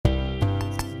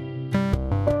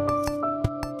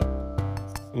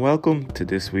Welcome to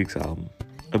this week's album,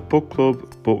 a book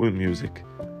club but with music.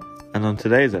 And on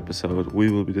today's episode, we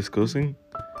will be discussing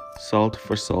Salt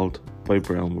for Salt by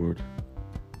Brownword.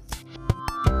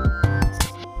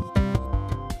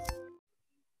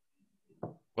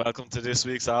 Welcome to this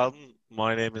week's album.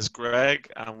 My name is Greg,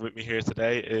 and with me here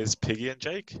today is Piggy and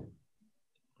Jake.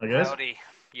 Hi guys. Howdy,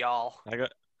 y'all.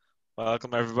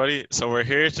 Welcome everybody. So we're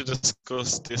here to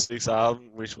discuss this week's album,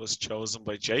 which was chosen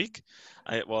by Jake.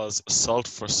 And it was Salt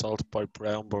for Salt by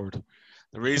Brownword.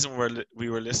 The reason we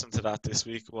were listening to that this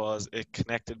week was it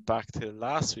connected back to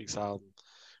last week's album,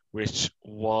 which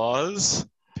was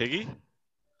Piggy.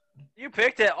 You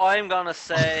picked it. I'm gonna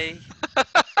say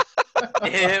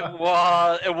it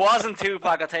wasn't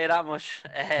Tupac. I'll tell you that much.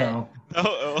 No. No,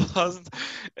 it wasn't.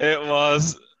 It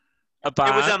was a band.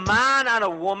 It was a man and a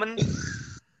woman.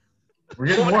 We're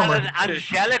getting Woman warmer. had an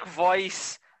angelic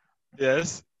voice.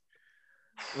 Yes.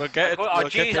 We'll get it. Oh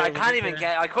jeez, I can't even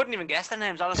get. I couldn't even guess the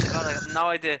names. Honestly, God, I have no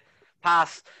idea.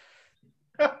 Pass.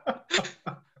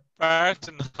 Bart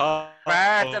and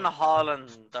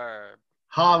Hollander.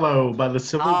 Hollow by the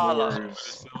Civil Hollow.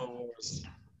 Wars.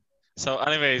 So,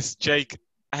 anyways, Jake,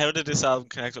 how did this album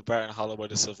connect with Bart and Hollow by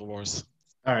the Civil Wars?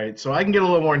 All right, so I can get a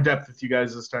little more in depth with you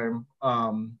guys this time,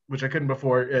 which I couldn't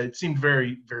before. It seemed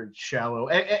very, very shallow,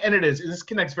 and it is. This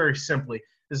connects very simply.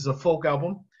 This is a folk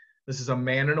album. This is a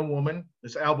man and a woman.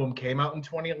 This album came out in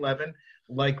 2011.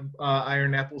 Like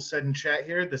Iron Apple said in chat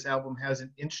here, this album has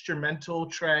an instrumental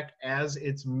track as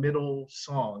its middle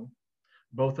song.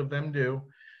 Both of them do.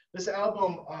 This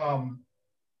album,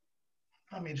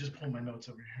 let me just pull my notes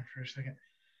over here for a second.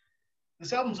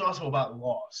 This album's also about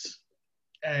loss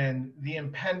and the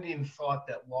impending thought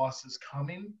that loss is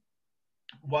coming.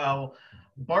 While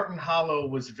Barton Hollow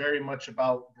was very much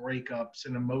about breakups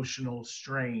and emotional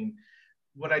strain,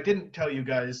 what I didn't tell you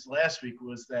guys last week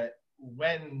was that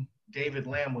when David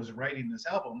Lamb was writing this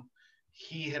album,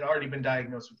 he had already been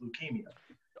diagnosed with leukemia.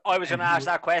 I was going to ask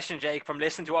that question, Jake. From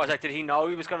listening to it, I was like, did he know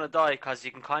he was going to die? Because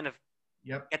you can kind of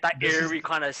get that eerie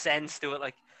kind of sense to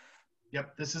it.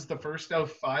 Yep, this is the first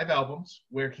of 5 albums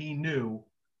where he knew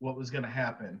what was going to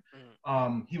happen.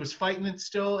 He was fighting it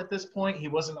still at this point. He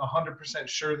wasn't 100%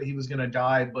 sure that he was going to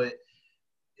die, but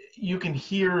you can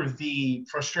hear the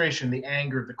frustration, the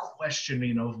anger, the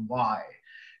questioning of why,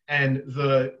 and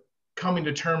the coming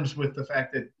to terms with the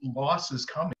fact that loss is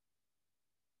coming.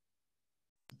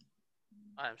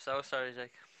 I'm so sorry,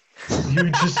 Jake.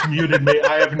 You just muted me.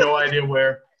 I have no idea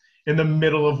where. In the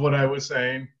middle of what I was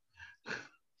saying.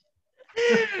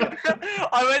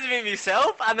 I went to be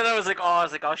myself, and then I was like,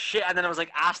 oh shit, and then I was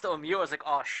like asked to unmute. I was like,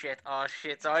 oh shit.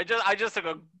 So I just took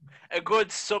a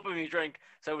good sup of me drink.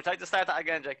 So would you like to start that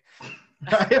again, Jake?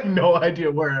 I have no idea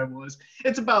where I was.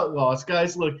 It's about loss,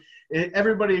 guys. Look,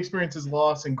 everybody experiences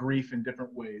loss and grief in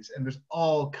different ways, and there's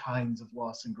all kinds of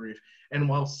loss and grief. And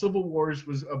while Civil Wars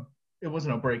it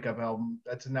wasn't a breakup album.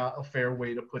 That's not a fair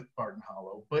way to put Barton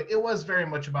Hollow, but it was very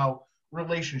much about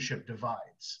relationship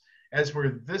divides. As where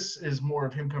this is more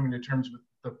of him coming to terms with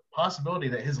the possibility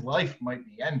that his life might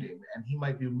be ending and he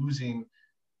might be losing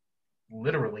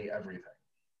literally everything.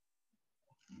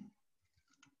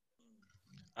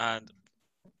 And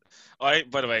by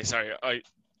the way, sorry,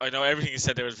 I know everything you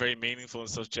said there was very meaningful and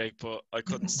stuff, Jake, but I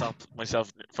couldn't stop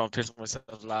myself from pissing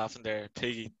myself laughing there.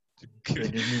 Piggy.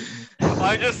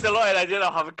 I'm just delighted I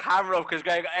didn't have a camera up because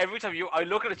Greg, every time I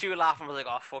look at you laughing, I was like,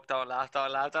 oh fuck, don't laugh.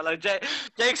 Like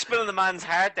Jake's spilling the man's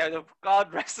heart there.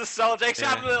 God rest his soul. Jake's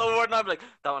having a little word, and I'm like,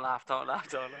 don't laugh.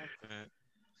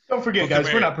 Don't forget,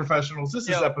 guys, we're not professionals. This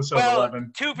is episode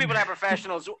 11. 2 people are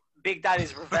professionals. Big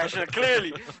Daddy's a professional,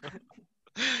 clearly.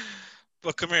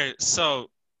 But come here. So,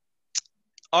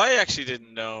 I actually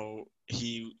didn't know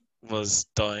he was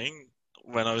dying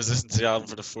when I was listening to the album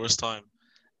for the first time.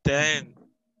 Then,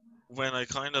 when I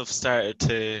kind of started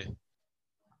to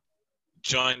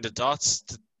join the dots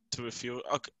to a few,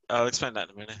 okay, I'll explain that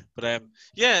in a minute. But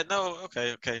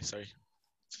okay, sorry.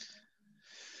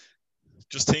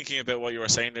 Just thinking about what you were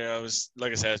saying there, I was,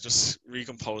 like I said, just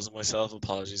recomposing myself.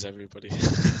 Apologies, everybody.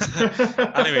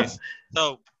 Anyways,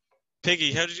 so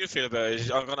Piggy, how did you feel about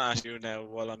it? I'm going to ask you now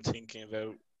while I'm thinking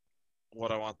about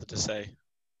what I wanted to say.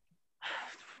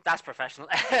 That's professional.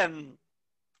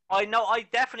 I know. I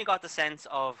definitely got the sense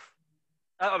of.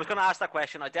 I was going to ask that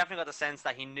question. I definitely got the sense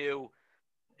that he knew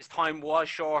his time was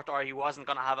short, or he wasn't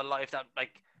going to have a life that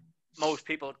most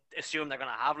people assume they're going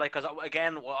to have. Because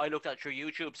again, I looked at through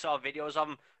YouTube, saw videos of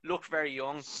him, looked very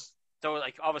young, so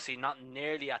obviously not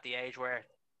nearly at the age where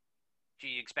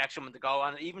you expect someone to go.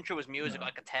 And even through his music,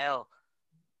 I could tell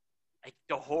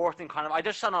the Horton kind of. I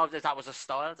just don't know if that was a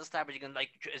style at the start, but you can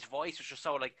his voice was just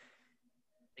so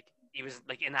he was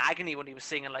like in agony when he was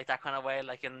singing like that kind of way,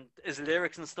 like in his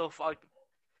lyrics and stuff. I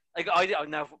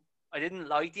didn't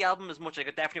like the album as much. Like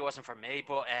it definitely wasn't for me,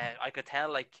 but I could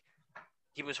tell like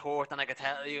he was hurt, and I could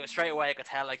tell straight away. I could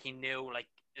tell like he knew like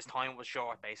his time was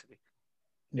short, basically.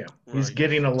 Yeah, he's Right.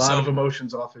 getting a lot of So,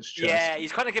 emotions off his chest. Yeah,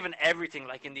 he's kind of given everything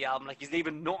like in the album. Like he's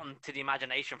leaving nothing to the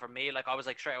imagination for me. Like I was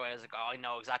like straight away, I was like, oh, I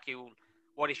know exactly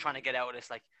what he's trying to get out of this.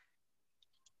 Like,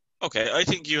 okay, I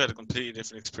think you had a completely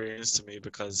different experience to me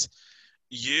because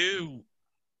you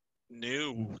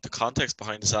knew the context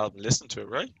behind this album, listened to it,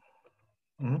 right?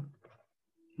 Mm-hmm.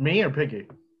 Me or Piggy?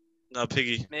 No,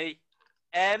 Piggy. me,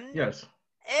 Yes.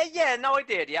 yeah, no, I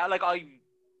did. Yeah, like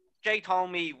Jay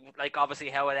told me like obviously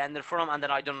how it ended for him, and then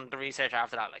I done the research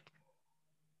after that. Like,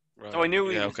 Right. so I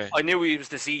knew Yeah, okay. I knew he was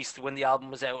deceased when the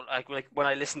album was out. Like when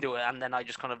I listened to it, and then I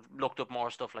just kind of looked up more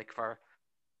stuff like for.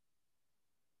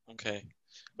 Okay.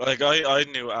 Like I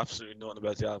knew absolutely nothing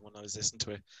about the album when I was listening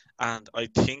to it. And I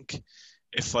think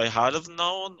if I had have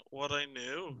known what I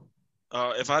knew,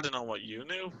 if I had known what you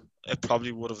knew, it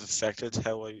probably would have affected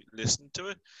how I listened to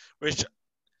it. Which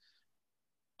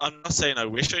I'm not saying I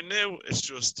wish I knew, it's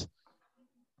just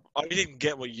I didn't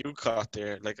get what you got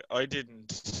there. Like I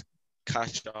didn't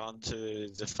catch on to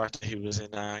the fact that he was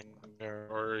in anger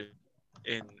or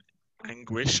in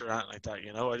anguish or anything like that,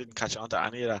 you know. I didn't catch on to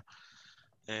any of that.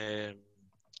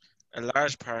 A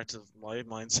large part of my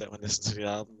mindset when listening to the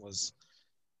album was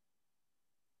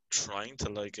trying to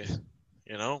like it,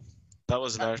 you know? That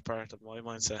was a large part of my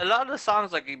mindset. A lot of the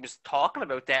songs like he was talking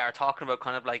about there are talking about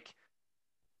kind of like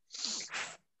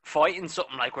fighting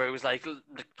something like where he was like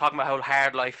talking about how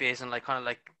hard life is and like kind of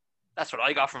like that's what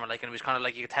I got from it, like, and it was kind of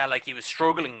like you could tell like he was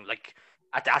struggling like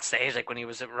at that stage, like when he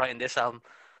was writing this album.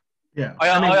 Yeah. I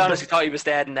honestly thought he was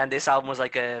dead, and then this album was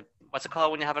like a what's it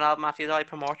called when you have an album after you die,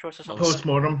 premortuous or something.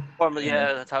 Postmortem.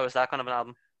 Yeah, that's how it was, that kind of an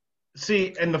album.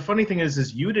 See, and the funny thing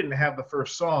is you didn't have the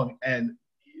first song, and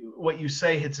what you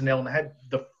say hits a nail on the head.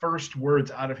 The first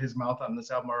words out of his mouth on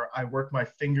this album are, "I work my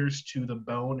fingers to the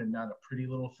bone, and not a pretty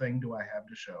little thing do I have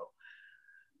to show."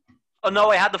 Oh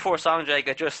no, I had the fourth song, Jake.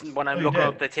 I just when I'm you looking did?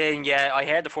 up the thing, yeah, I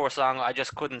heard the fourth song. I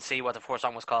just couldn't see what the fourth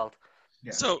song was called.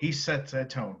 Yeah, So he sets that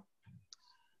tone.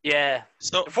 Yeah,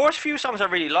 so the first few songs I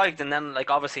really liked, and then like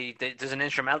obviously there's an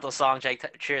instrumental song. Jake,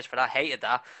 cheers for that. Hated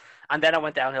that, and then I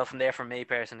went downhill from there for me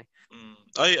personally.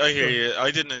 I hear you.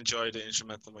 I didn't enjoy the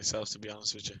instrumental myself, to be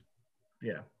honest with you.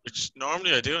 Yeah. Which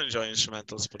normally I do enjoy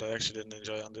instrumentals, but I actually didn't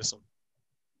enjoy it on this one.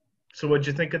 So what'd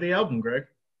you think of the album, Greg?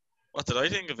 What did I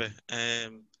think of it?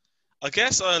 I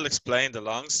guess I'll explain the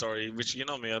long story, which you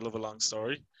know me, I love a long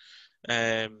story.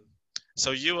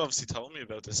 So you obviously told me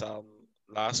about this album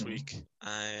last week.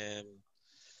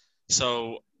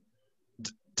 So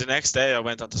the next day I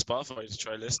went onto Spotify to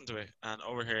try to listen to it, and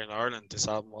over here in Ireland, this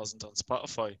album wasn't on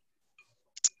Spotify.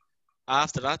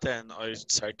 After that, then I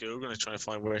started Googling it, trying to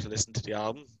find where to listen to the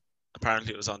album.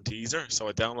 Apparently, it was on Deezer, so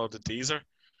I downloaded Deezer.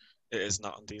 It is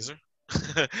not on Deezer.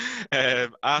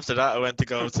 After that, I went to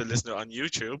go to listen to it on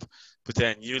YouTube, but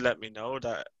then you let me know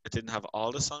that it didn't have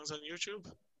all the songs on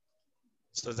YouTube.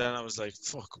 So then I was like,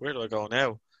 fuck, where do I go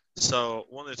now? So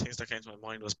one of the things that came to my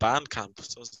mind was Bandcamp.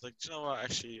 So I was like, do you know what,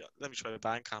 actually, let me try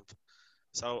Bandcamp.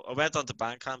 So I went onto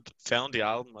Bandcamp, found the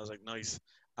album, I was like, nice.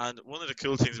 And one of the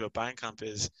cool things about Bandcamp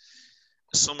is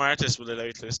some artists will allow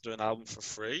you to listen to an album for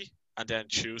free and then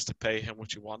choose to pay how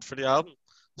much you want for the album.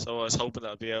 So I was hoping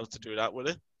that I'd be able to do that with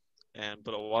it.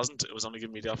 But it wasn't. It was only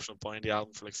giving me the option of buying the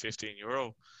album for like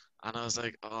 €15. And I was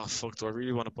like, oh, fuck, do I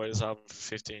really want to buy this album for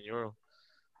 €15?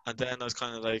 And then I was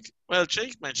kind of like, well,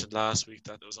 Jake mentioned last week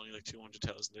that there was only like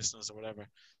 200,000 listeners or whatever.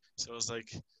 So I was like,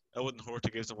 I wouldn't hurt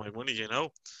to give them my money, you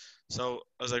know? So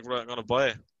I was like, right, I'm going to buy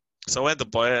it. So I went to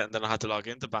buy it, and then I had to log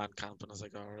into Bandcamp, and I was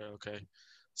like, all right, okay.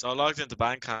 So I logged into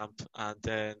Bandcamp, and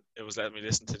then it was letting me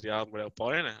listen to the album without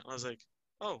buying it. And I was like,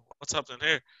 oh, what's happening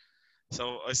here?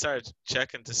 So I started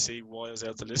checking to see why I was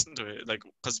able to listen to it. Like,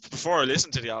 because before I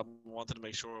listened to the album, I wanted to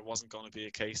make sure it wasn't going to be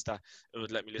a case that it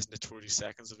would let me listen to 30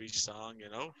 seconds of each song, you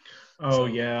know? Oh, so,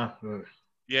 yeah.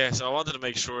 Yeah, so I wanted to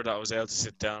make sure that I was able to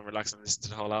sit down, relax, and listen to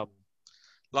the whole album.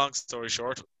 Long story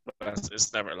short, well,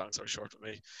 it's never a long story short for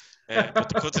me. But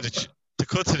to cut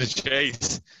to the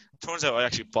chase, turns out I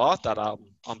actually bought that album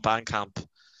on Bandcamp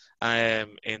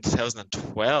in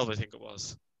 2012, I think it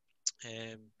was.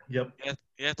 Yep.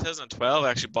 Yeah, 2012 I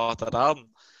actually bought that album.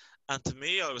 And to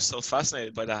me, I was so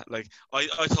fascinated by that. Like, I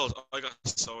got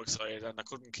so excited and I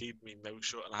couldn't keep my mouth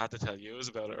shut and I had to tell you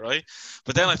about it, right?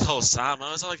 But then I told Sam, and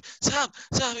I was like, Sam,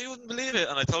 you wouldn't believe it.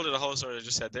 And I told her the whole story I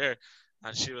just said there.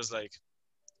 And she was like,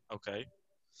 okay.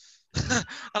 And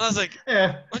I was like,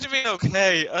 Yeah. what do you mean,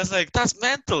 okay? I was like, that's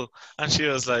mental. And she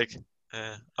was like,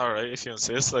 All right, if you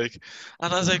insist. Like,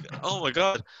 and I was like, oh my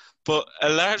God. But a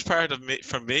large part of me,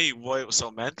 for me, why it was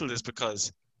so mental is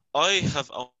because I have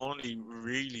only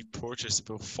really purchased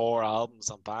about 4 albums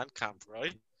on Bandcamp,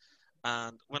 right?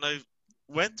 And when I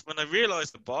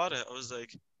realized I bought it, I was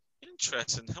like,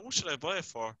 interesting. How much should I buy it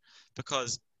for?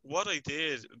 Because what I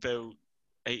did about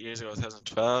 8 years ago,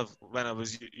 2012, when I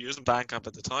was using Bandcamp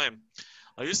at the time,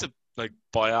 I used to like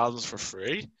buy albums for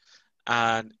free,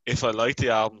 and if I liked the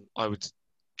album, I would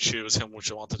choose how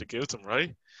much I wanted to give them,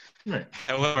 right? Right.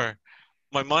 However,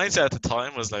 my mindset at the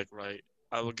time was like, right,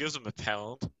 I will give them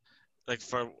 £1, like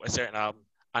for a certain album,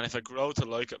 and if I grow to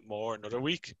like it more another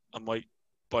week, I might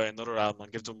buy another album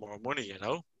and give them more money, you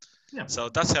know. Yeah. So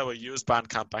that's how I used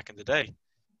Bandcamp back in the day.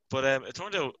 But it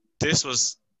turned out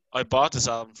I bought this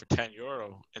album for €10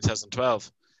 in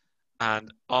 2012,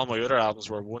 and all my other albums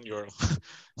were €1.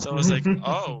 So I was like,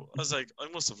 oh, I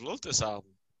must have loved this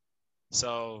album.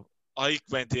 So I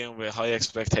went in with high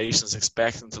expectations,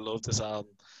 expecting to love this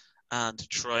album, and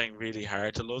trying really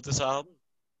hard to love this album.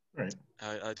 Right.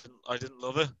 I didn't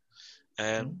love it.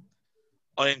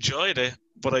 I enjoyed it,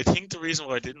 but I think the reason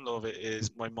why I didn't love it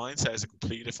is my mindset is a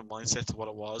completely different mindset to what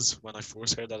it was when I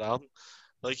first heard that album.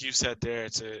 Like you said there,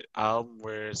 it's an album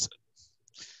where it's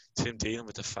him dealing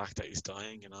with the fact that he's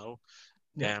dying, you know.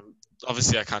 Yeah.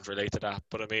 Obviously I can't relate to that,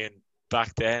 but I mean,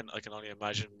 back then I can only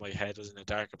imagine my head was in a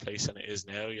darker place than it is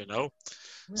now, you know.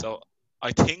 Yeah. So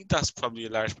I think that's probably a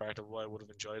large part of why I would have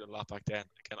enjoyed it a lot back then.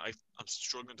 Again, I'm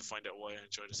struggling to find out why I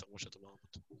enjoyed it so much at the moment.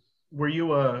 Were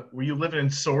you living in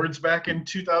Swords back in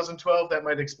 2012? That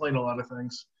might explain a lot of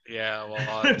things. Yeah,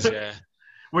 well, I was, yeah.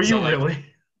 Were So, you like, really?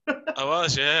 I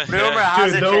was, yeah. Rumor yeah.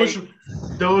 has Dude,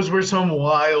 it, those were some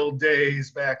wild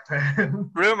days back then.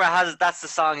 Rumor has it that's the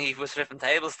song he was flipping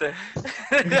tables to.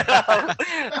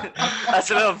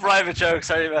 That's a little private joke.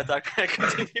 Sorry about that.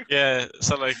 Continue. Yeah,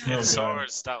 so like Oh, in God.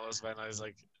 Swords, that was when I was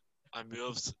like, I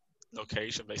moved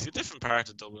location, basically different part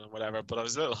of Dublin, whatever. But I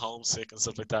was a little homesick and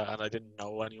stuff like that, and I didn't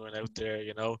know anyone out there,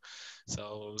 you know.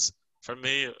 So it was, for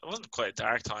me, it wasn't quite a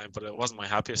dark time, but it wasn't my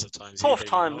happiest of times. Tough either,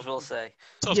 times, you know? we'll say.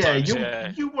 Tough Yeah, times,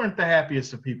 yeah. you weren't the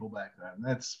happiest of people back then.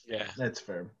 Yeah, That's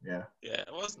fair. Yeah. yeah.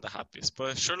 It wasn't the happiest,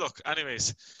 but sure. Look,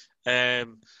 anyways,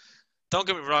 don't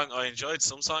get me wrong. I enjoyed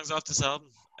some songs off this album.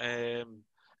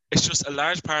 It's just a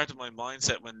large part of my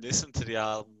mindset when listening to the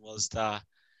album was that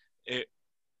it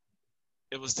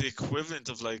was the equivalent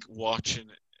of like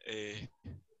watching an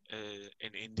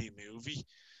indie movie.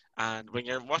 And when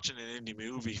you're watching an indie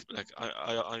movie, like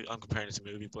I'm comparing it to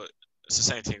a movie, but it's the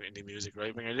same thing with indie music,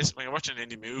 right? When you're watching an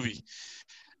indie movie,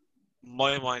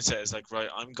 my mindset is like, right,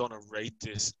 I'm gonna rate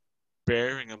this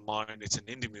bearing in mind it's an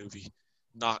indie movie,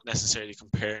 not necessarily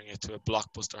comparing it to a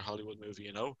blockbuster Hollywood movie,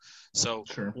 you know. So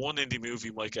Sure. one indie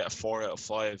movie might get a 4 out of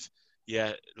 5,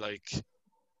 yeah, like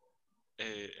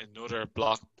another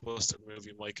blockbuster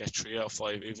movie might get 3 out of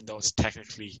 5, even though it's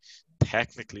technically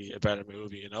a better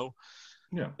movie, you know.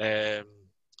 Yeah.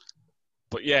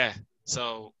 But yeah,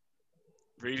 so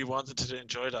really wanted to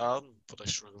enjoy the album, but I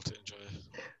struggled to enjoy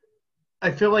it.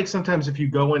 I feel like sometimes if you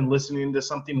go in listening to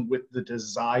something with the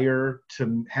desire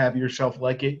to have yourself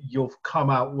like it, you'll come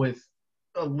out with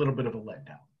a little bit of a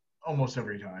letdown almost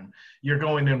every time. You're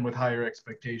going in with higher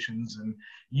expectations, and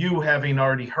you having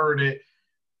already heard it,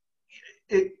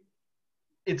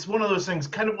 it's one of those things,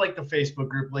 kind of like the Facebook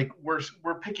group, like we're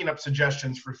picking up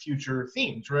suggestions for future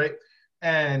themes, right?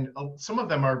 And some of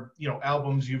them are,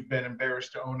 albums you've been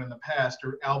embarrassed to own in the past,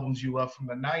 or albums you love from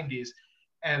the 90s.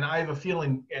 And I have a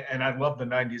feeling, and I love the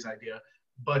 90s idea,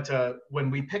 but when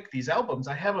we pick these albums,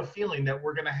 I have a feeling that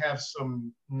we're going to have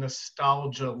some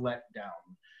nostalgia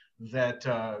letdown, that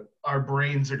our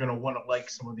brains are going to want to like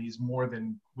some of these more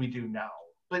than we do now.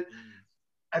 But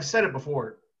I've said it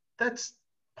before, that's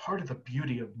part of the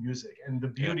beauty of music. And the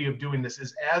beauty of doing this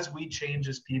is, as we change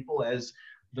as people, as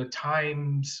the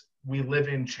times we live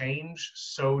in change,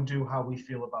 so do how we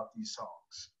feel about these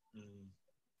songs.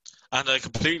 And I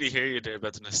completely hear you there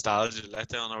about the nostalgia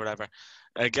letdown or whatever.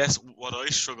 I guess what I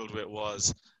struggled with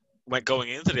was, when going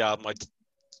into the album,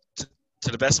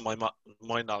 to the best of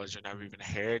my knowledge, I never even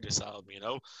heard this album, you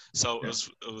know. So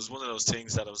it was one of those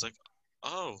things that I was like,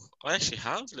 oh, I actually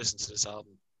have listened to this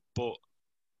album, but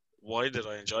why did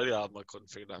I enjoy the album? I couldn't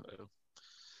figure that out.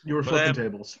 You were flipping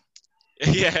tables.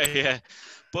 Yeah.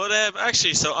 But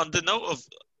actually, so on the note of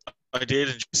I did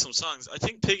enjoy some songs, I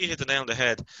think Piggy hit the nail on the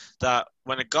head, that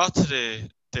when it got to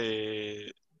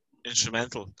the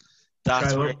instrumental,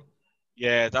 that's Shiloh.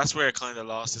 where it kind of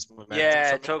lost its momentum.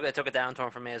 Yeah, it took a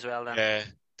downturn for me as well then. Yeah,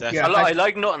 definitely. I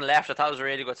like Nothing Left. I thought it was a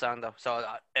really good song though. So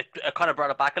it kind of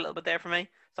brought it back a little bit there for me.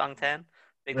 Song 10.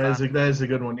 Big fan. That is a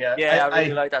good one, yeah. Yeah, I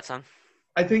really like that song.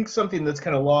 I think something that's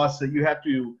kind of lost that you have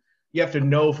to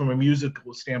know from a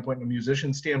musical standpoint and a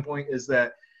musician standpoint is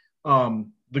that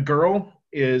the girl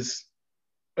is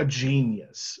a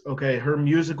genius. Okay, her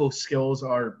musical skills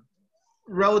are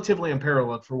relatively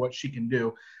unparalleled for what she can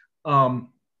do. Um,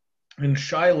 and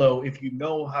Shiloh, if you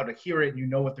know how to hear it and you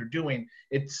know what they're doing,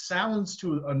 it sounds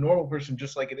to a normal person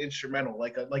just like an instrumental,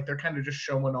 like they're kind of just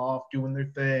showing off, doing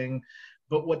their thing.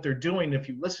 But what they're doing, if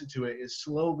you listen to it, is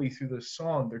slowly through the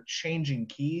song, they're changing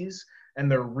keys and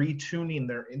they're retuning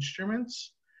their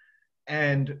instruments.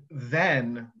 And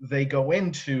then they go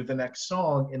into the next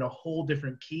song in a whole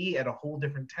different key at a whole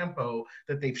different tempo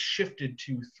that they've shifted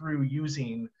to through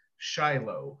using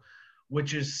Shiloh,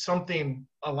 which is something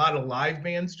a lot of live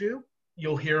bands do.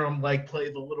 You'll hear them like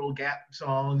play the little gap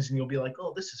songs and you'll be like,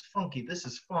 oh, this is funky, this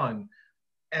is fun.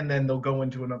 And then they'll go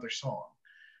into another song.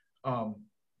 Um,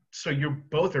 so you're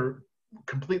both are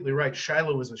completely right.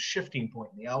 Shiloh is a shifting point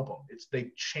in the album.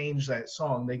 They change that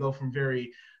song. They go from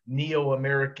very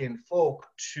neo-American folk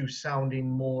to sounding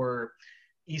more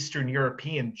Eastern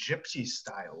European gypsy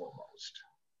style almost.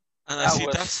 And I That see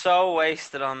was that's so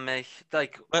wasted on me.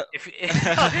 Like, well, if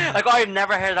like I've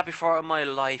never heard that before in my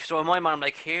life. So in my mind, I'm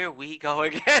like, here we go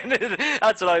again.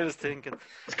 That's what I was thinking.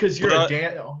 It's because you're But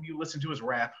all you listen to is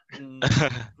rap. Mm,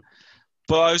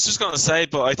 but I was just gonna say,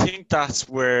 but I think that's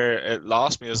where it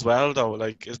lost me as well, though.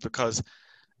 Like, is because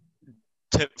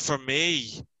for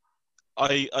me,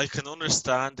 I can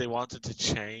understand they wanted to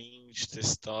change the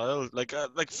style. Like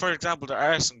for example, there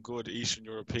are some good Eastern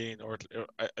European or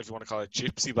if you want to call it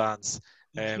gypsy bands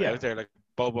Yeah. out there, like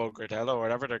Bobo Gordello or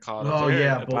whatever they're called. Oh They're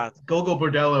yeah, a band. Gogo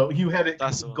Bordello. You had it.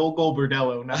 That's the one. Gogo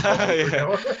Bordello, not Bobo Yeah.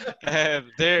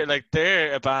 Bordello.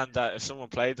 They're a band that if someone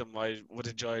played them, I would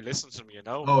enjoy listening to them, you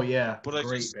know. Oh yeah, But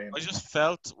great band. I just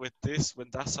felt with this when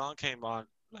that song came on,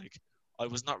 like I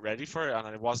was not ready for it, and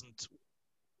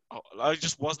I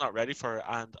just was not ready for it,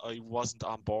 and I wasn't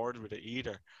on board with it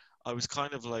either. I was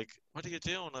kind of like, "What are you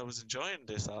doing?" I was enjoying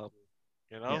this album,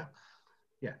 you know. Yeah,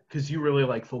 yeah, because you really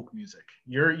like folk music.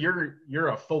 You're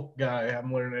a folk guy.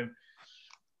 I'm learning.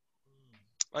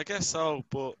 I guess so,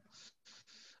 but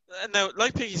now,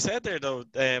 like Piggy said there, though,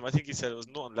 I think he said it was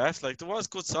nothing left. Like there was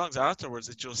good songs afterwards.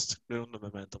 It just ruined the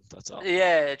momentum. That's all.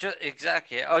 yeah, just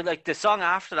exactly. Oh, like the song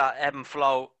after that, Ebb and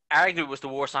Flow, arguably was the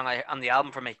worst song on the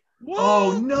album for me.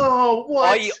 Oh What? no!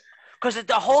 What? Because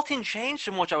the whole thing changed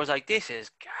so much. I was like, this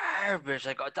is garbage.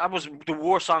 Like that was the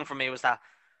worst song for me. Was that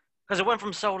because it went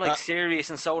from so like Uh, serious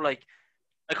and so like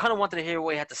I kind of wanted to hear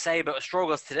what he had to say about his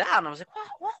struggles to that, and I was like,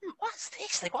 what's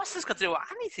this? Like, what's this got to do with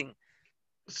anything?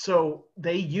 So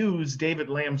they use David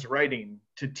Lamb's writing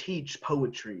to teach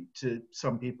poetry to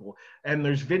some people, and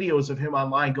there's videos of him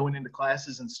online going into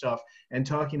classes and stuff and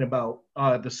talking about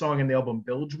the song in the album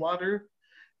Bilgewater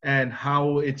and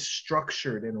how it's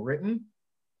structured and written.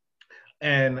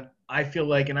 And I feel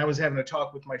like, and I was having a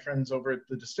talk with my friends over at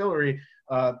the distillery,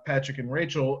 Patrick and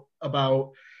Rachel,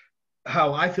 about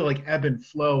how I feel like Ebb and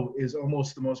Flow is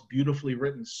almost the most beautifully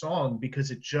written song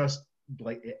because it just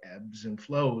like it ebbs and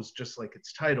flows just like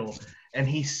its title. And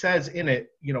he says in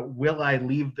it, you know, will I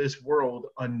leave this world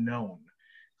unknown?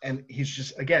 And he's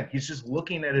just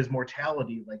looking at his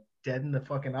mortality like dead in the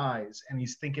fucking eyes, and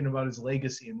he's thinking about his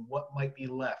legacy and what might be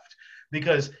left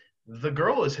because the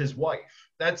girl is his wife.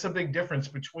 That's a big difference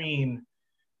between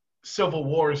Civil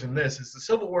Wars and this. Is the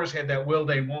Civil Wars had that will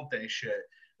they won't they shit.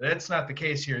 That's not the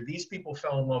case here. These people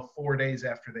fell in love 4 days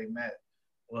after they met.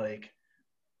 Like,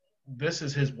 this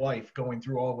is his wife going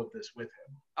through all of this with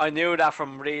him. I knew that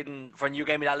from reading when you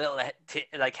gave me that little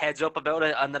like heads up about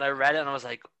it, and then I read it and I was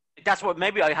like, that's what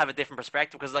maybe I have a different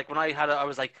perspective because like when I had it, I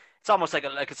was like, it's almost like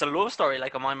it's a love story.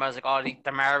 Like on my mind, I was like, oh,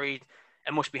 they're married.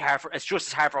 It must be hard for. It's just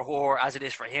as hard for her as it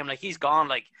is for him. Like he's gone.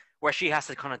 Like where she has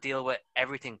to kind of deal with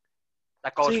everything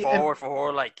that goes See, forward for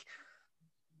her. Like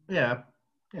yeah,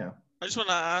 yeah. I just want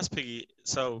to ask Piggy.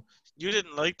 So you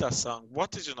didn't like that song.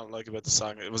 What did you not like about the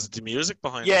song? It was the music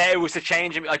behind it. yeah, it was the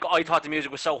change. Like I thought the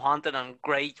music was so haunted and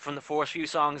great from the first few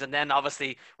songs, and then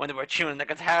obviously when they were tuning the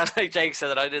guitar, like Jake said,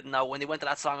 that I didn't know when they went to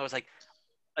that song, I was like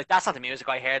that's not the music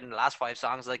I heard in the last 5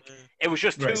 songs. Like it was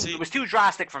just too, Right. See, it was too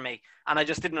drastic for me, and I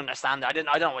just didn't understand it. I don't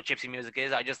know what gypsy music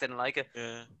is. I just didn't like it.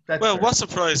 yeah. That's Well, fair. what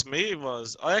surprised me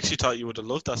was I actually thought you would have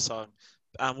loved that song.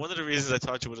 And one of the reasons I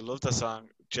thought you would have loved that song,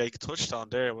 Jake touched on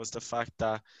there, was the fact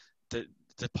that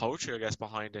the poetry, I guess,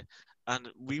 behind it. And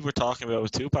we were talking about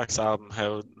with Tupac's album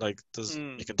how like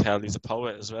you can tell he's a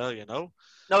poet as well, you know?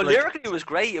 No, Like, lyrically it was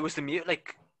great. It was the music.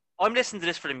 Like I'm listening to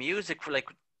this for the music. For like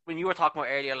when you were talking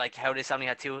about earlier, like how this only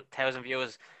had 2,000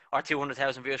 views or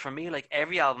 200,000 views. For me, like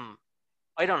every album,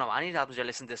 I don't know any albums I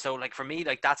listen to. So like for me,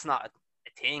 like that's not a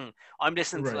thing. I'm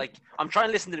listening to Right. I'm trying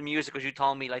to listen to the music because you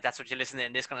told me like that's what you listen to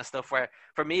and this kind of stuff. Where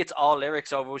for me it's all lyrics.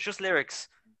 So if it was just lyrics,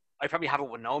 I probably have it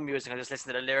with no music. I just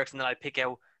listen to the lyrics and then I pick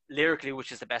out lyrically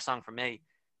which is the best song for me.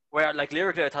 Where like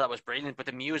lyrically I thought that was brilliant, but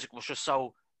the music was just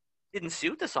so didn't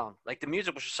suit the song. Like the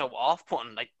music was just so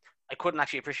off-putting. Like I couldn't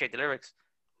actually appreciate the lyrics.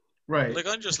 Right. Like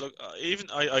I'm just even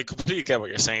I completely get what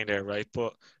you're saying there, right?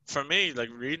 But for me, like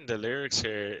reading the lyrics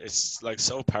here, it's like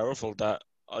so powerful that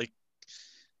I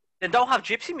Then don't have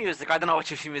gypsy music. I don't know what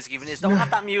gypsy music even is. Don't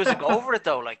have that music over it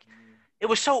though. Like it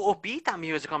was so upbeat that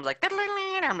music. I'm like,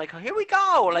 I'm like, oh, here we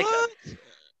go. Like, what?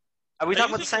 are we Are talking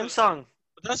you about the thinking same of, song?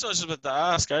 that's what I was about to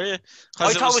ask, are you? I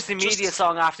Because it thought it was was the immediate just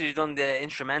song after you done the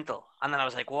instrumental, and then I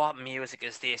was like, what music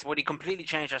is this? Would he completely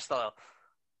change their style?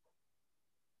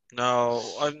 no,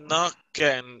 I'm not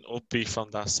getting upbeat from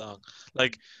that song.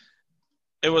 Like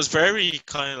it was very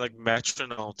kind of like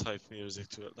metronome type music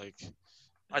to it, like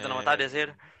I don't know what that um is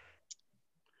either.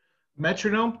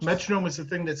 Metronome. Metronome is the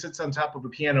thing that sits on top of a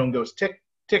piano and goes tick,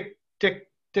 tick, tick,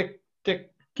 tick,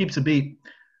 tick, keeps a beat.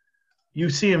 You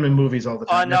see him in movies all the Oh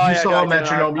time. no, If you saw I a didn't.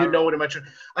 metronome, you know what a metronome.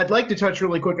 I'd like to touch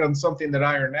really quick on something that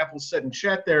Iron Apple said in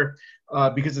chat there,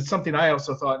 because it's something I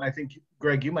also thought, and I think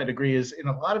Greg, you might agree, is in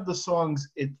a lot of the songs,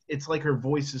 it's like her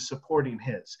voice is supporting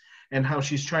his, and how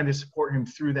she's trying to support him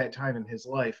through that time in his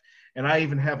life. And I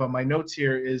even have on my notes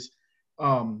here is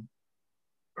um,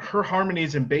 her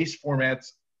harmonies and bass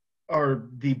formats are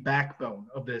the backbone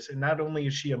of this. And not only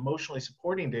is she emotionally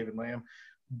supporting David Lamb,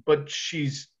 but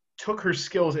she's took her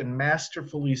skills and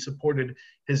masterfully supported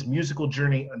his musical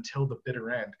journey until the bitter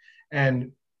end.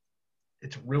 And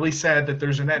it's really sad that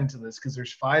there's an end to this because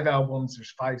there's 5 albums,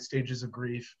 there's 5 stages of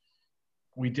grief.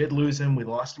 We did lose him. We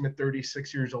lost him at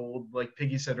 36 years old. Like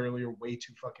Piggy said earlier, way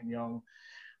too fucking young.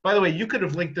 By the way, you could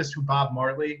have linked this to Bob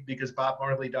Marley because Bob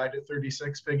Marley died at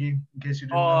 36, Piggy, in case you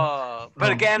didn't know. Oh,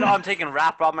 but again, I'm taking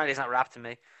rap. Bob Marley's not rap to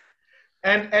me.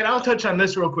 And I'll touch on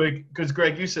this real quick because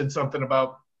Greg, you said something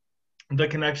about the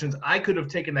connections. I could have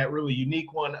taken that really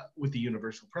unique one with the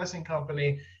Universal Pressing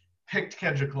Company, picked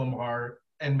Kendrick Lamar,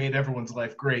 and made everyone's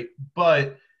life great.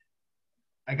 But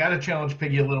I got to challenge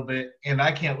Piggy a little bit, and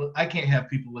I can't have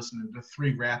people listening to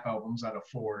 3 rap albums out of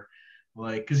 4,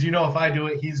 like because if I do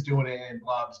it, he's doing it, and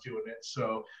Blob's doing it.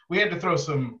 So we had to throw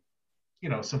some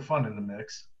some fun in the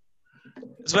mix.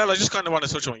 as well. I just kind of want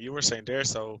to touch on what you were saying there.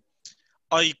 So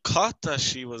I caught that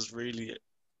she was really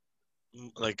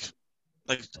like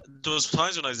there was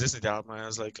times when I was listening to the album and I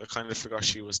was like I kind of forgot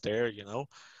she was there,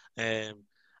 and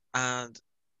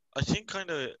I think kind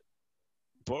of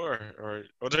Burr or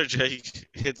other Jake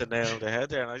hit the nail on the head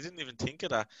there, and I didn't even think of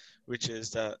that, which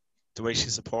is that the way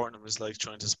she's supporting him is like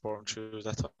trying to support him through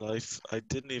that time of life. I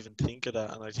didn't even think of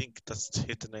that, and I think that's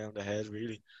hit the nail on the head,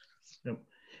 really. Yep.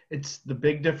 It's the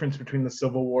big difference between the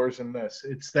Civil Wars and this.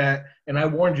 It's that, and I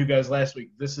warned you guys last week.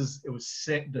 It was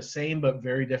the same but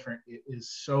very different. It is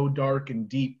so dark and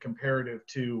deep comparative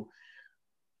to.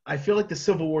 I feel like the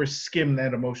Civil War skimmed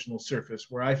that emotional surface,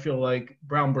 where I feel like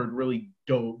Brown Bird really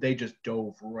dove. They just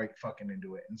dove right fucking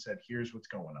into it and said, "Here's what's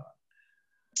going on."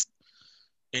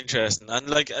 Interesting,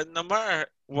 and no matter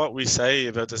what we say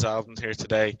about this album here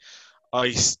today,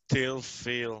 I still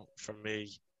feel, for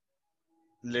me,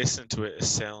 listening to it, it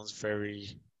sounds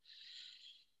very.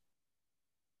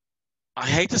 I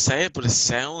hate to say it, but it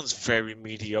sounds very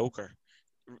mediocre.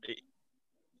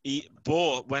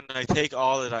 But when I take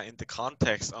all of that into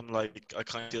context, I'm like, I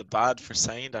kind of feel bad for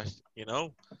saying that, Yeah.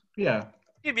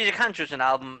 Yeah, but you can't judge an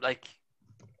album like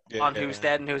on who's Yeah.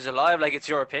 dead and who's alive. Like it's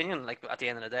your opinion. Like at the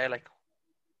end of the day, like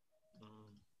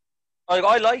Mm. I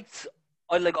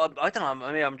don't know.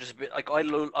 I mean, I'm just a bit like I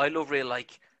love real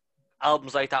like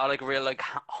albums like that. I like real like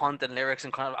haunting lyrics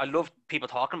and kind of. I love people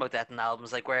talking about that in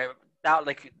albums. Like where that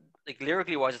like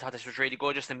lyrically wise, I thought this was really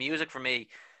good. Just the music for me,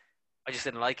 I just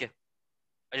didn't like it.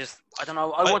 I don't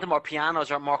know. I I wanted more pianos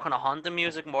or more kind of haunting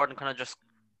music more than kind of just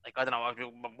like I don't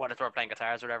know what if they were playing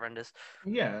guitars or whatever in this.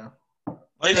 Yeah. I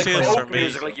Like feel Classic for folk me,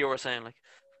 music, like you were saying, like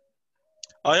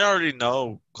I already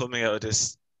know coming out of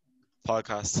this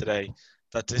podcast today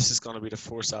that this is going to be the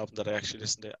first album that I actually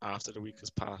listen to after the week has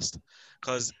passed.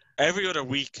 Because every other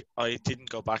week I didn't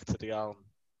go back to the album.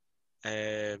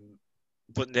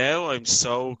 But now I'm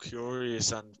so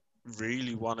curious and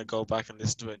really want to go back and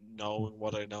listen to it knowing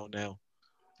what I know now.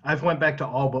 I've went back to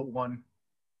all but one.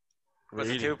 was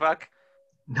it Really. Tupac?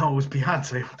 No, it was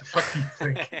Beyonce. What the fuck do you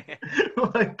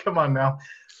think? Like, come on now.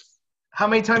 How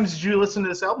many times did you listen to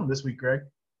this album this week, Greg?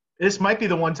 This might be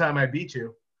the one time I beat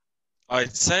you.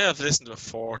 I'd say I've listened to it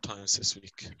 4 times this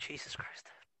week. Jesus Christ.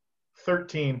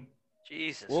 13.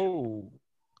 Jesus. Whoa.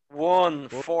 One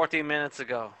Whoa. 40 minutes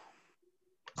ago.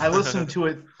 I listened to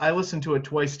it. I listened to it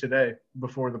twice today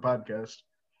before the podcast.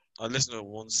 I listened to it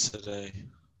once today.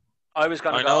 I was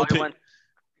gonna I go. know. I went.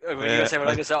 Were you gonna say what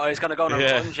I was gonna say? I was gonna go on a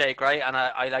Yeah. run, Jake, right? And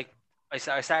I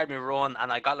started my run,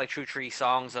 and I got like through 3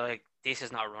 songs. Like, this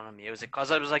is not running music,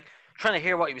 because I was like trying to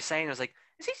hear what he was saying. I was like,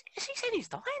 is he saying he's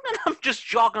dying? And I'm just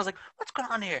jogging. I was like, what's going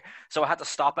on here? So I had to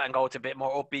stop it and go to a bit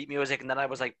more upbeat music. And then I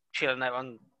was like chilling out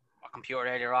on my computer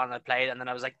earlier on, and I played it. And then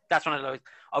I was like, that's when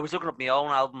I was looking up my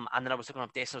own album, and then I was looking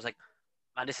up this. And I was like,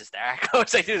 man, this is dark. I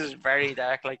was like, this is very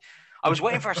dark. Like, I was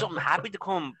waiting for something happy to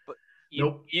come, but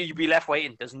Nope. you'd be left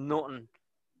waiting. There's nothing.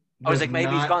 I was Does like,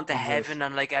 maybe he's not gone to exist. heaven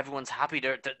and like everyone's happy.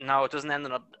 No, it doesn't end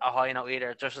on a high note either.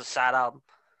 It's just a sad album.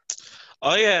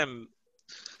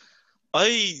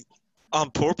 I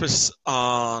on purpose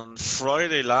on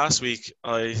Friday last week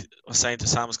I was saying to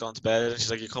Sam, was going to bed, and she's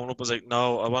like, "You coming up?" I was like,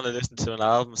 "No, I want to listen to an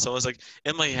album." So I was like,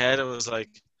 in my head, I was like,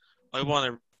 I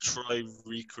want to try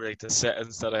recreate the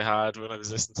settings that I had when I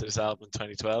was listening to this album in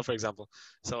 2012, for example.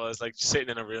 So I was like sitting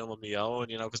in a room on my own,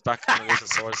 because back when I was in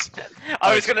Source,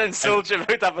 I was gonna insult you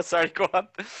about that, but sorry, go on.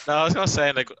 no, I was gonna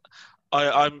say, like,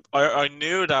 I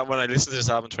knew that when I listened to this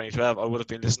album in 2012, I would have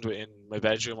been listening to it in my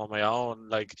bedroom on my own,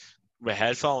 like with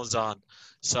headphones on.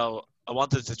 So I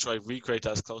wanted to try recreate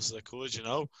that as close as I could,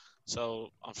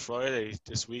 So on Friday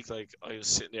this week, like, I was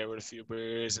sitting there with a few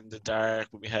beers in the dark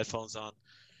with my headphones on,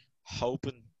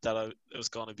 hoping that it was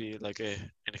going to be like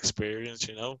an experience,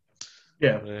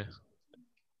 Yeah. But,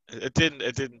 it didn't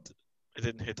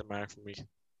hit the mark for me.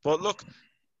 But look,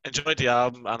 enjoyed the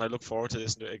album, and I look forward to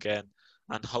listening to it again,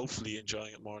 and hopefully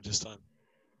enjoying it more this time.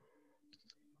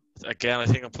 Again, I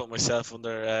think I'm putting myself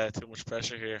under too much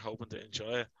pressure here, hoping to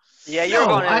enjoy it. Yeah, you're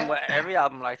going in with every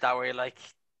album like that, where you're like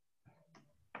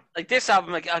this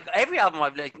album, like every album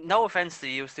I've like, no offense to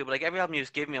you, Stu, but like every album you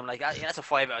give me, I'm like, yeah, that's a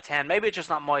 5 out of 10. Maybe it's just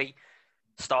not my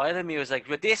style of music.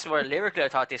 With this, where lyrically I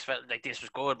thought this felt like this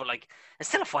was good, but like it's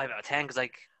still a 5 out of 10 because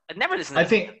like I'd never listened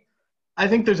to I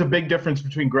think there's a big difference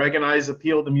between Greg and I's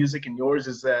appeal to music and yours,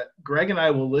 is that Greg and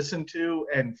I will listen to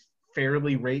and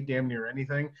fairly rate damn near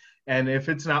anything, and if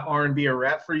it's not R&B or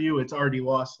rap for you, it's already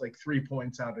lost like 3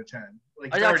 points out of 10.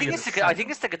 Like, I think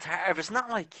it's the guitar. If it's not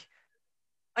like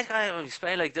I can't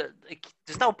explain, like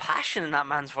there's no passion in that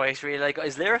man's voice really. Like,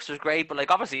 his lyrics was great, but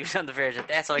like obviously he was on the verge of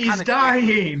death, so he's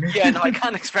dying. Yeah, no, I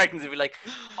can't expect him to be like.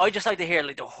 I just like to hear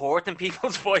like the hurt in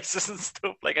people's voices and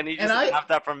stuff. Like, and he just doesn't have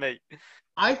that from me.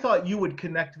 I thought you would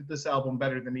connect with this album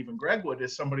better than even Greg would,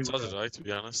 as somebody. So did I, to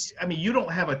be honest. I mean, you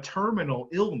don't have a terminal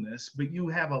illness, but you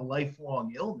have a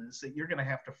lifelong illness that you're going to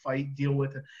have to fight, deal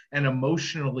with, and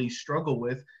emotionally struggle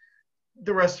with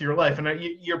the rest of your life. And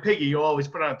you're Piggy. You always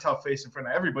put on a tough face in front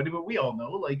of everybody, but we all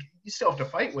know, like, you still have to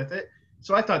fight with it.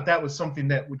 So I thought that was something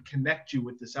that would connect you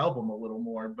with this album a little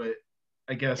more, but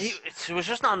I guess it was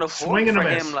just not enough for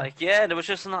him. Like, yeah, there was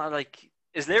just not like.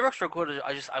 His lyrics were good.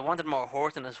 I wanted more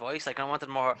hurt in his voice. Like, I wanted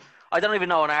more. I don't even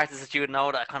know an artist that you would know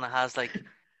that kind of has like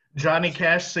Johnny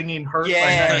Cash singing "Hurt"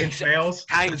 by 9 Inch Nails.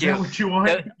 Thank you. Is that what you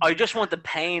want? I just want the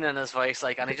pain in his voice,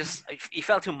 like, and he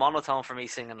felt too monotone for me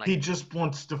singing. Like, he just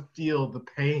wants to feel the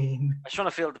pain. I just want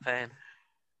to feel the pain.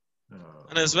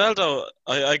 And as well, though,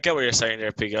 I get what you're saying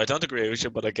there, Piggy. I don't agree with you,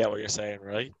 but I get what you're saying,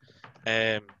 right?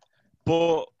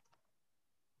 But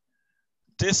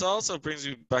this also brings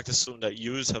me back to something that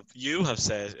you have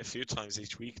said a few times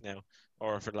each week now,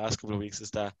 or for the last couple of weeks,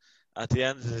 is that at the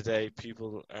end of the day,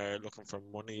 people are looking for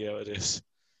money out of this.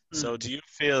 So do you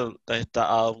feel that that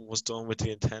album was done with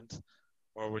the intent,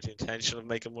 or with the intention of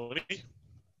making money?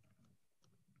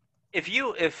 It's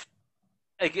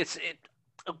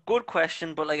a good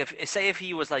question, but like, if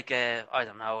he was like I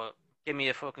don't know, give me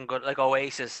a fucking good like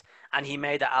Oasis, and he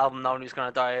made that album knowing he was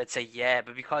gonna die, I'd say yeah.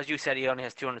 But because you said he only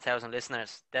has 200,000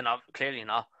 listeners, then clearly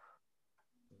not.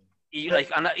 He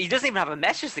doesn't even have a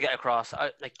message to get across.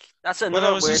 That's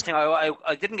another weird thing.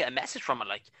 I didn't get a message from it.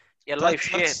 Like, yeah, life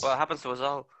shit, but it happens to us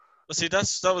all. Well, see,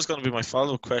 that was going to be my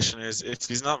follow-up question: is if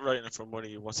he's not writing it for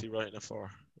money, what's he writing it for?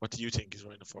 What do you think he's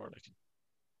writing it for? Like,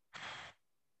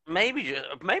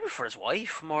 maybe for his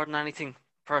wife more than anything.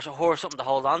 For her, something to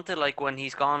hold on to. Like, when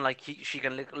he's gone, like she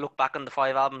can look back on the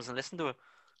 5 albums and listen to it.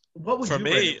 What would you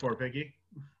write it for, Piggy?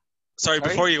 Sorry,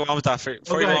 before you go on with that,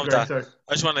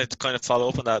 I just want to kind of follow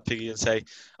up on that, Piggy, and say,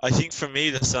 I think for me,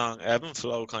 the song Ebb and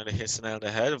Flow kind of hits the nail on the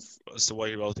head as to why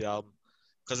he wrote the album.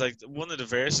 Because, like, one of the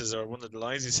verses or one of the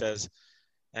lines he says,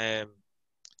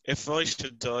 if I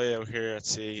should die out here at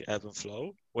sea, ebb and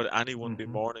flow, would anyone be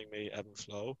mourning me, ebb and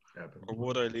flow? Or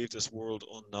would I leave this world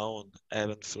unknown, ebb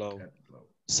and flow?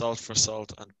 Salt for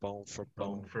salt and bone for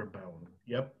bone. Bone for bone.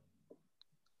 Yep.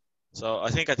 So I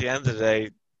think at the end of the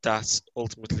day, that's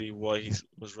ultimately why he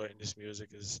was writing this music,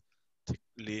 is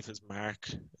to leave his mark.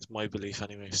 Is my belief,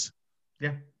 anyways.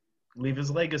 Yeah, leave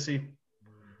his legacy.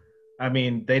 I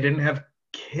mean, they didn't have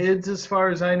kids as far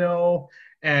as I know,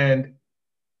 and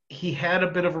he had a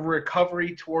bit of a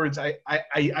recovery towards I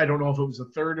don't know if it was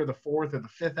the third or the fourth or the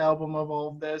fifth album of all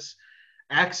of this.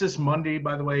 Axis Mundi,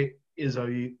 by the way, is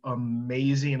a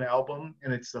amazing album,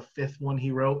 and it's the fifth one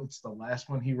he wrote. It's the last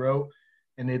one he wrote,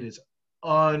 and it is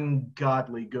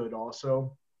ungodly good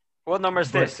also. What number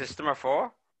is this? This is number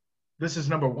 4? This is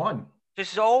number 1.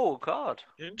 This is, oh god.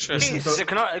 Interesting. Jesus, it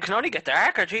can only get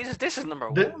darker. Jesus, this is number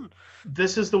 1.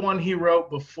 This is the one he wrote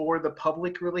before the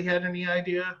public really had any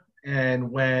idea,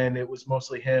 and when it was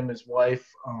mostly him, his wife,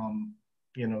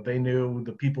 they knew,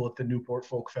 the people at the Newport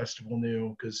Folk Festival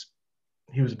knew, because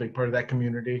he was a big part of that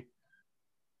community.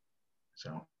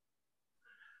 So,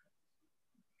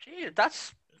 gee,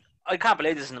 I can't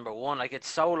believe this is number 1. Like, it's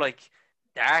so like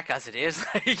dark as it is.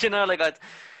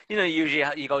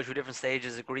 Usually you go through different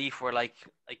stages of grief where like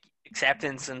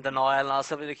acceptance and denial and all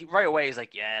stuff. Like, right away he's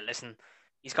like, yeah, listen,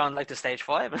 he's gone like to stage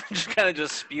 5 and just kind of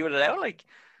just spewed it out like.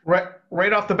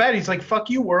 Right off the bat, he's like, "Fuck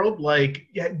you, world!" Like,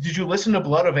 yeah, did you listen to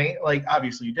Blood of Angels? Like,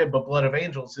 obviously you did, but Blood of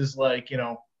Angels is like,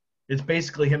 it's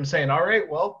basically him saying, "All right,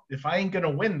 well, if I ain't gonna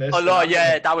win this, oh Lord,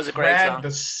 yeah, that was a great song. Drag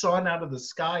the sun out of the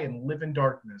sky and live in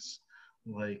darkness."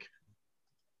 Like,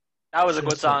 that was a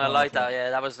good song. I like that.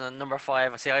 Yeah, that was number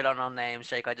 5. See, I don't know names,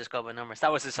 Jake. I just go by numbers.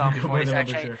 That was the song before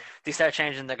they start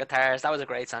changing the guitars. That was a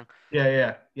great song.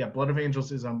 Yeah. Blood of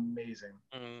Angels is amazing.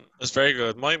 It's very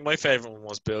good. My favorite one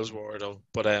was Bilgewater, though,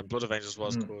 but Blood of Angels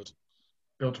was good.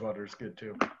 Bilgewater is good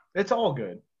too. It's all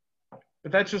good,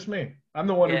 but that's just me. I'm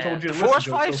the one who told you. The first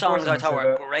 5 songs I thought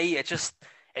were great.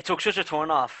 It took such a turn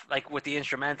off, like with the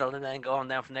instrumental, and then going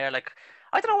down from there. Like,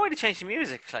 I don't know why they changed the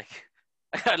music. Like,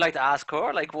 I'd like to ask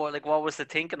her, what was the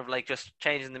thinking of like just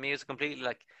changing the music completely?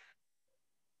 Like,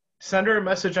 send her a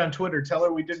message on Twitter. Tell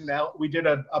her we did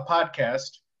a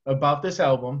podcast about this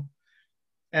album,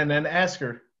 and then ask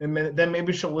her, and then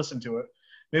maybe she'll listen to it.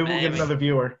 Maybe we'll get another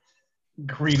viewer.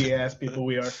 Greedy ass people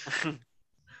we are.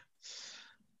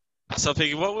 So,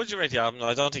 Piggy, what would you rate the album?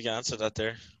 I don't think you answered that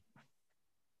there.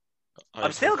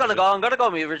 I'm still gonna go. I'm gonna go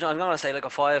with the original. I'm gonna say like a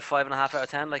 5.5 out of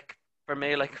 10. Like, for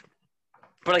me, like.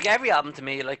 But like every album to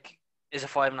me, like, is a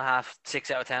 5.5, 6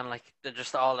 out of 10. Like, they're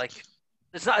just all like,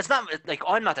 it's not like,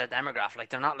 I'm not their demographic. Like,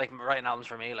 they're not like writing albums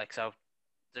for me. Like, so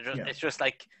they're just, it's just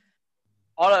like,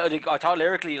 I thought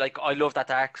lyrically, like, I love that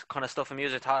dark kind of stuff in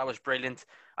music. I thought it was brilliant.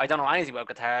 I don't know anything about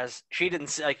guitars. She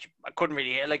didn't, like, I couldn't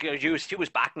really hear, like, she was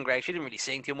backing great. She didn't really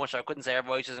sing too much. So I couldn't say her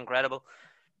voice is incredible.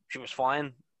 She was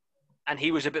fine. And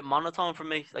he was a bit monotone for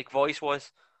me, like, voice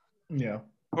wise. Yeah.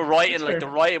 But writing, like, the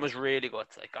writing was really good.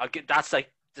 Like, that's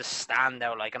like the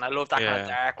standout. Like, and I love that kind of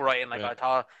dark writing. Like, I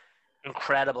thought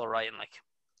incredible writing. Like,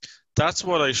 that's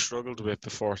what I struggled with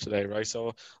before today, right?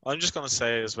 So I'm just gonna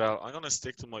say as well, I'm gonna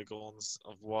stick to my guns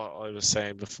of what I was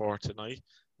saying before tonight,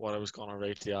 what I was gonna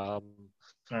rate the album.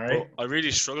 All right. But I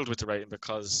really struggled with the rating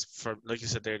because, for like you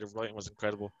said there, the writing was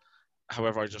incredible.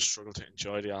 However, I just struggled to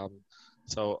enjoy the album.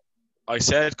 So I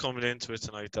said coming into it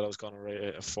tonight that I was going to rate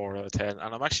it a 4 out of 10,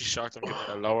 and I'm actually shocked I'm giving it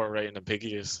a lower rating than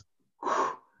Piggy is.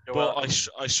 But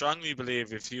I strongly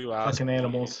believe if you ask fucking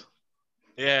animals.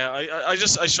 Yeah, I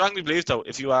strongly believe though,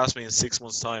 if you ask me in 6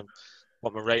 months' time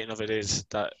what my rating of it is,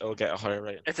 that it'll get a higher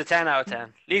rating. It's a 10 out of 10.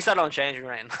 At least I don't change my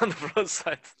rating on the front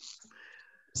side.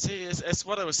 See, it's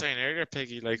what I was saying earlier,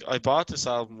 Piggy. Like, I bought this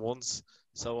album once,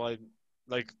 so I,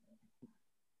 like,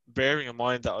 bearing in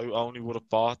mind that I only would have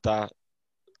bought that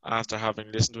after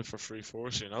having listened to it for free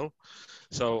force, you know.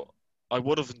 So I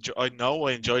would have I know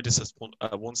I enjoyed this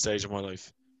at one stage of my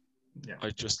life. Yeah. I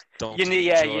just don't. You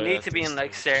need to be in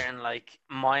like certain like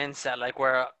mindset, like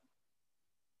where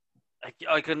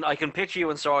like I can picture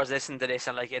you and Sora's listening to this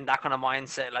and like in that kind of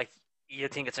mindset, like you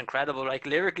think it's incredible. Like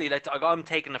lyrically, like I'm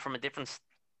taking it from a different.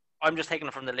 I'm just taking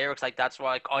it from the lyrics. Like that's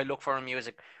why I look for in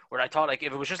music. Where I thought like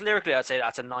if it was just lyrically, I'd say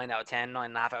that's a 9 out of 10,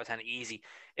 9.5 out of 10, easy.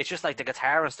 It's just like the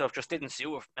guitar and stuff just didn't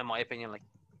suit it, in my opinion. Like,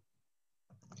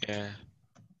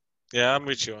 yeah, I'm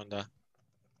with you on that.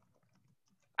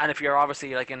 And if you're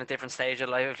obviously like in a different stage of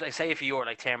life, like say if you were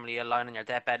like terminally ill lying on your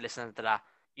deathbed listening to that,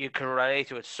 you could relate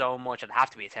to it so much. It'd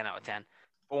have to be a 10 out of 10.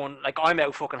 But when, like I'm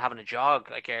out fucking having a jog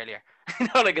like earlier, you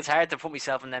know, like it's hard to put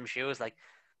myself in them shoes, like.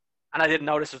 And I didn't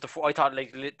know this was I thought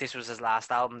like this was his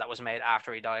last album that was made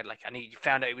after he died. Like, and he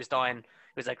found out he was dying. He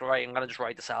was like, right, I'm gonna just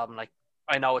write this album. Like,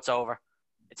 I know it's over.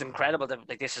 It's incredible that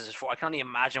like this is his. I can't even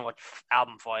imagine what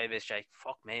album 5 is, Jake.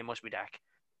 Fuck me, it must be dark.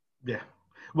 Yeah.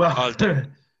 Well, I'll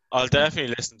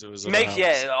definitely listen to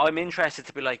it. I'm interested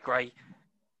to be like, right.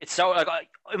 It's so like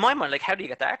in my mind, like, how do you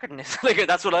get darker than this? Like,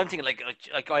 that's what I'm thinking.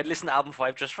 Like I'd listen to album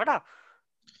 5 just for that.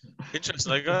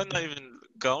 Interesting. Like I'm not even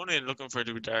going in looking for it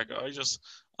to be dark.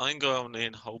 I'm going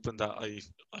in hoping that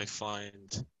I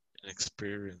find an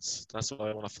experience. That's what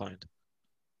I want to find.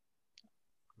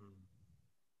 Hmm.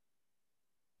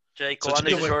 Jake, So go on.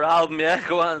 This So is Jake, wait, your album, yeah.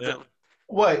 Go on. yeah,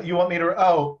 what you want me to?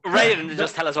 Oh, Rate it and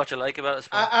just tell us what you like about it, I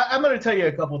suppose. I'm going to tell you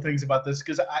a couple things about this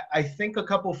because I think a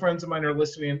couple friends of mine are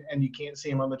listening, and you can't see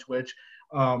them on the Twitch.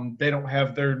 They don't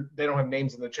have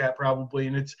names in the chat probably,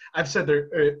 and it's I've said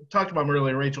they're talked about them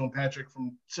earlier. Rachel and Patrick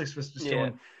from Six Fist Yeah.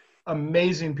 Distilling,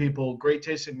 amazing people, great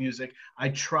taste in music. I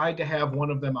tried to have one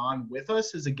of them on with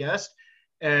us as a guest,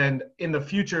 and in the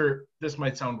future, this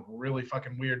might sound really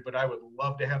fucking weird, but I would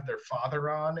love to have their father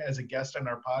on as a guest on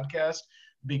our podcast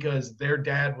because their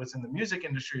dad was in the music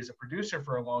industry as a producer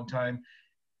for a long time,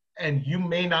 and you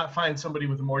may not find somebody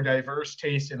with a more diverse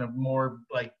taste and a more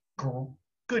like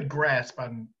good grasp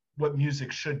on what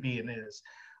music should be and is.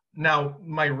 Now,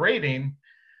 my rating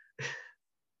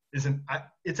isn't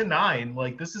it's a 9.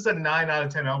 Like this is a 9 out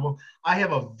of 10 album. I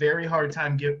have a very hard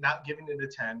time not giving it a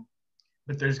 10,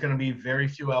 but there's going to be very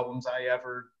few albums I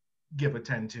ever give a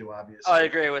 10 to, obviously. I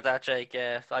agree with that, Jake.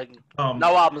 Yeah, Um,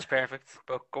 no album's perfect,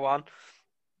 but go on.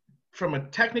 from a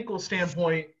technical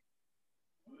standpoint,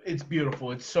 it's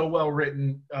beautiful. It's so well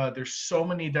written. There's so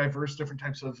many diverse different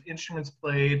types of instruments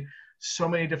played, so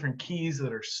many different keys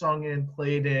that are sung in,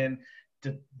 played in,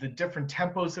 the different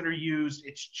tempos that are used.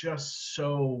 It's just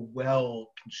so well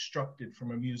constructed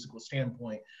from a musical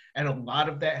standpoint. And a lot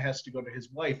of that has to go to his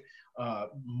wife.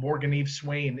 Morgan Eve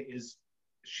Swain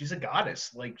she's a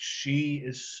goddess. Like she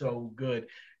is so good.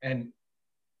 And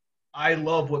I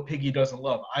love what Piggy doesn't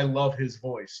love. I love his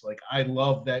voice. Like I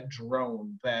love that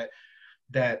drone,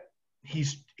 that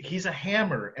he's a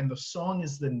hammer and the song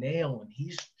is the nail and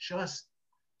he's just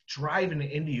driving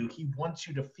it into you. He wants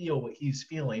you to feel what he's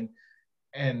feeling.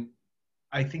 And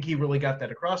I think he really got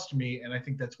that across to me. And I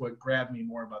think that's what grabbed me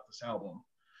more about this album.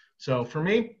 So for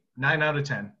me, 9 out of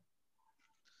 10.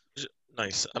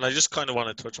 nice. And I just kind of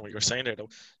want to touch on what you were saying there, though,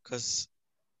 because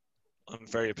I'm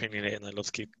very opinionated and I love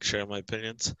to keep sharing my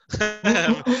opinions.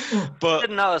 But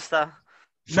Didn't notice that.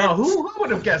 No, who would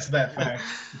have guessed that fact?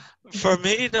 For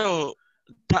me, though,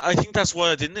 I think that's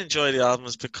why I didn't enjoy the album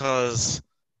is because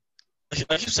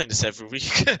I keep saying this every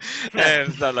week,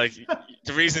 and that like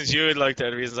the reasons you would like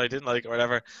it, the reasons I didn't like, or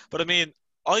whatever. But I mean,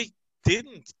 I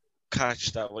didn't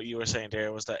catch that what you were saying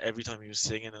there was that every time he was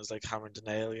singing, it was like hammering the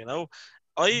nail. You know,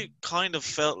 I kind of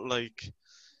felt like,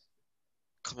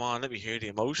 come on, let me hear the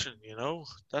emotion. You know,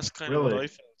 that's kind of what Really? I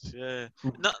felt. Yeah,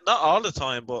 not all the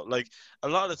time, but like a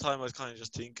lot of the time, I was kind of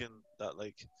just thinking that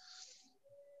like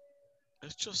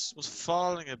it just was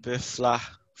falling a bit flat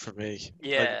for me. Like,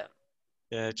 Yeah,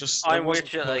 yeah, just I I'm wasn't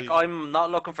with you. Like, quite. I'm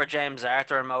not looking for James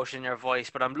Arthur emotion in your voice,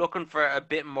 but I'm looking for a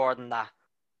bit more than that.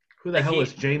 Who the Like hell he,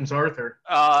 is James Arthur?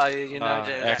 James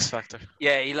Arthur. X Factor.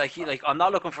 Yeah, I'm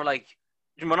not looking for like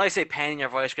when I say pain in your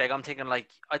voice, Greg, I'm thinking like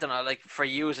I don't know, like for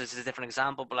you this is a different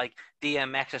example, but like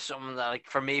DMX or something that like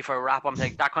for me for a rap I'm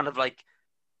thinking that kind of like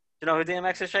you know who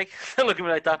DMX is, Jake? Look at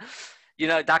me like that. You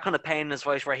know, that kind of pain in his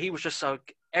voice where he was just so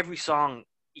every song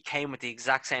he came with the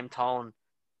exact same tone.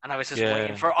 And I was just Yeah.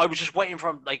 waiting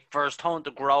for like for his tone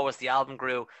to grow as the album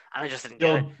grew, and I just didn't The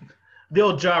get it.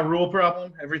 old Ja Rule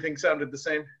problem. Everything sounded the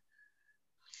same.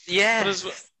 Yeah, But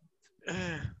as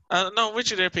no,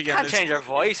 with you there, Piggy, can't change your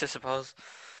voice, I suppose.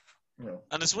 No.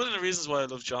 and it's one of the reasons why I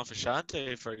love John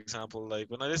Frusciante, for example. Like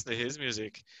when I listen to his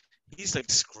music, he's like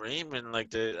screaming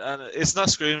and it's not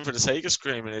screaming for the sake of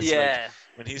screaming. It's like Yeah,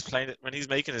 when he's playing it, when he's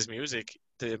making his music,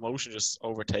 the emotion just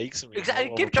overtakes him. You exactly.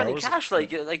 know, Give Johnny overpowers him.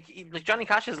 Cash like Johnny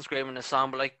Cash isn't screaming this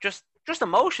song, but like just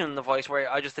emotion in the voice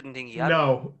where I just didn't think he had.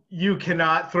 No, you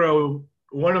cannot throw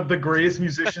one of the greatest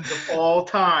musicians of all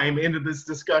time into this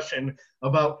discussion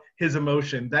about his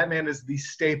emotion. That man is the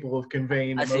staple of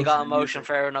conveying I emotion. see, got in emotion. music.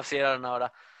 Fair enough. See, I don't know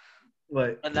that.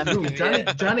 Like And then who?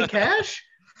 yeah. Johnny Cash?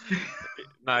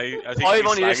 No, I think I've he's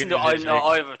only listened to slagging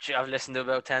you, Jake. I've listened to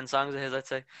about 10 songs of his. I'd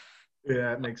say.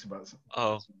 Yeah, it makes about sense.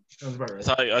 Oh, Sounds about I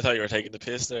right. thought you were taking the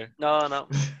piss there. No.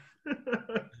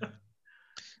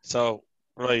 So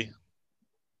right,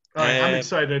 All right, I'm Um,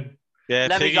 excited. yeah,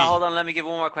 Piggy. Hold on. Let me give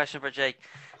one more question for Jake.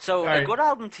 So, All a right. good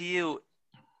album to you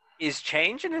is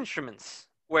changing instruments.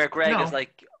 Where Greg No. is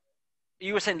like,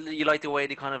 you were saying you like the way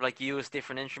they kind of like use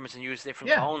different instruments and use different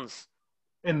Yeah. tones.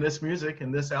 In this music,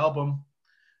 in this album,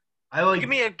 I like.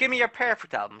 Give me your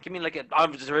perfect album. Give me like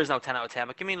there is no 10 out of 10,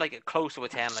 but give me like a close to a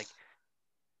 10. Like,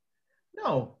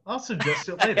 No, I'll suggest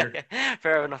it later.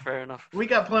 fair enough. We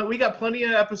got plenty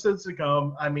of episodes to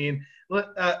come. I mean,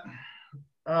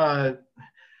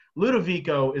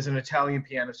 Ludovico is an Italian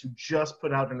pianist who just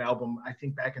put out an album, I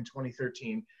think back in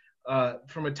 2013,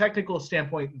 From a technical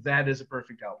standpoint, that is a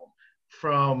perfect album.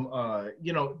 From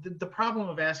the problem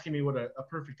of asking me what a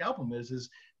perfect album is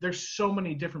there's so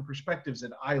many different perspectives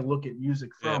that I look at music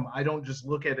from. I don't just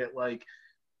look at it like,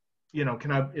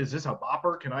 is this a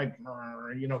bopper? Can I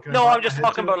No, bop I'm my just head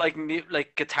talking to it? about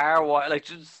like guitar, like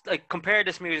just like compare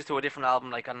this music to a different album,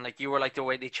 like, and like you were like the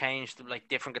way they changed like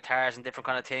different guitars and different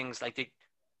kind of things. Like,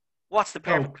 what's the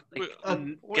Oh, perfect like a, a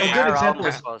Wait, good guitar album, example I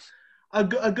is suppose?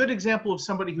 a good example of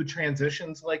somebody who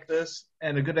transitions like this,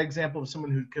 and a good example of someone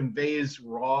who conveys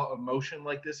raw emotion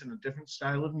like this in a different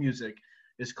style of music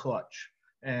is Clutch.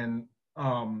 And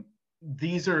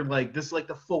these are like, this is like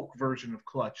the folk version of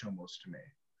Clutch almost to me.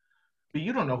 But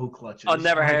you don't know who Clutch I've is.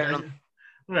 never heard of them.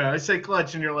 I say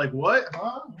Clutch, and you're like, what?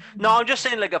 Huh? No, I'm just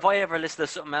saying, like, if I ever listen to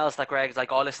something else, like Greg's,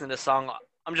 like, I'll listen to this song.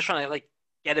 I'm just trying to like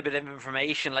get a bit of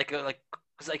information, like,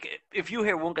 because like if you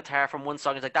hear one guitar from one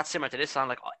song, it's like that's similar to this song.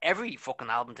 Like every fucking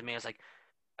album to me is like,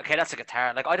 okay, that's a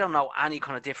guitar. Like I don't know any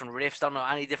kind of different riffs, don't know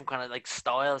any different kind of like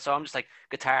style. So I'm just like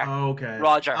guitar. Okay.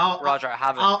 Roger, I'll, Roger, I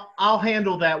have it. I'll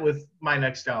handle that with my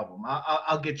next album.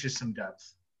 I'll get you some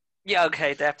depth. Yeah,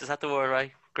 okay, depth is that the word,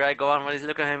 right? Greg, go on. When he's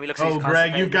looking at him, he looks like he's Oh,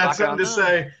 Greg, constipated you've in the got something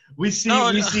background. to say. We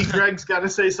no, see Greg's got to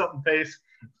say something, Pace.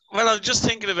 well, I'm just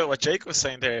thinking about what Jake was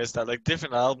saying there is that like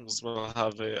different albums will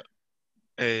have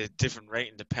a different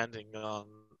rating depending on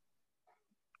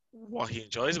what he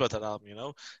enjoys about that album, you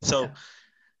know? So, Yeah.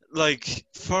 like,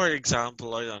 for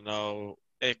example, I don't know,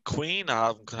 a Queen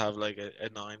album could have like a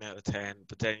 9 out of 10,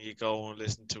 but then you go and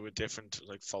listen to a different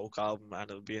like folk album and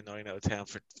it'll be a 9 out of 10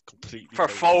 for completely For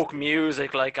different folk reasons.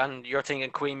 music, like, and you're thinking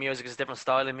Queen music is a different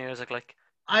style of music, like.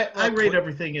 I Well, rate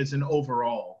everything as an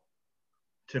overall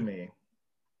to me.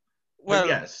 But well,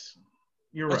 yes,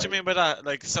 you're what do you right. mean by that?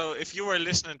 Like, so if you were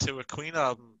listening to a Queen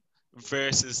album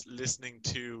versus listening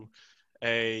to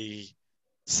a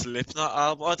Slipknot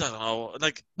album, I don't know.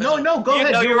 Like, I No, don't. no, go You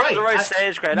ahead. know, You're you're on the right. right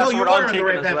stage, Greg. No, That's you what are I'm on the thinking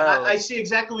right as path. well. I Like, see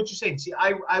exactly what you're saying. See,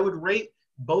 I would rate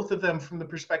both of them from the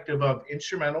perspective of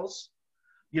instrumentals.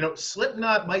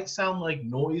 Slipknot might sound like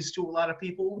noise to a lot of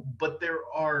people, but there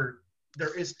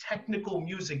is technical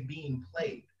music being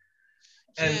played.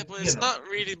 Yeah, And but it's not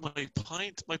really my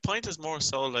point. My point is more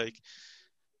so like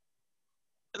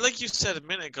you said a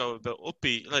minute ago about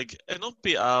upbeat. Like an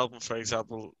upbeat album, for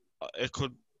example, it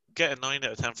could get a 9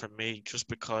 out of 10 from me just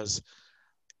because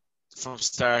from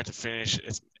start to finish,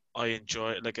 I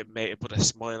enjoy it. Like it put a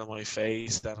smile on my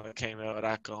face. Then I came out of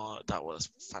that going, that was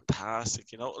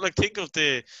fantastic. You know, like think of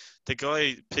the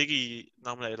guy Piggy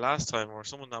nominated last time, or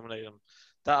someone nominated him.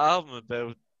 That album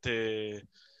about the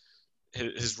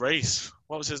his race.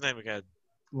 What was his name again?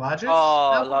 Logic's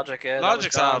oh, album? Logic, yeah, that was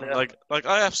Logic's grand. album. Yeah. Like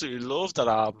I absolutely love that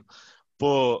album,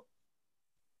 but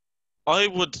I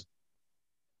would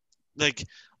like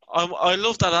I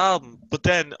love that album, but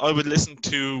then I would listen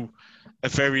to a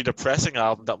very depressing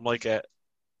album that might get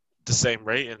the same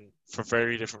rating for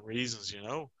very different reasons, you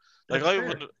know? Like That's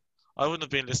fair. I wouldn't have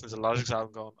been listening to Logic's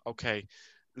album going, okay,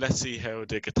 let's see how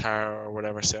the guitar or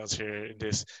whatever sounds here in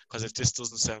this, because if this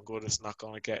doesn't sound good, it's not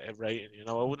going to get a rating, you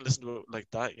know? I wouldn't listen to it like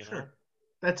that, you know? Sure.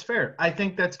 That's fair. I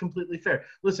think that's completely fair.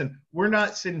 Listen, we're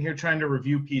not sitting here trying to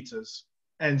review pizzas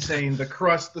and saying the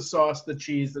crust, the sauce, the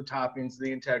cheese, the toppings,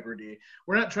 the integrity.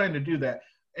 We're not trying to do that.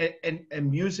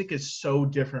 And music is so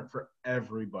different for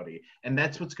everybody. And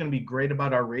that's what's going to be great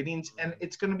about our ratings. And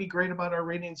it's going to be great about our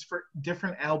ratings for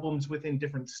different albums within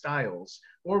different styles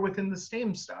or within the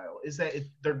same style, is that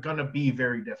they're going to be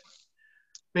very different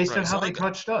based on Right, how so they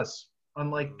touched us,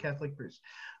 unlike Mm. Catholic priests.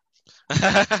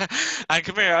 And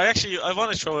come here, I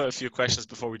want to throw out a few questions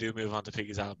before we do move on to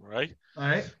Piggy's album, right? All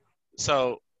right.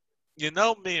 So, you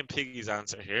know me and Piggy's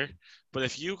answer here, but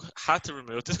if you had to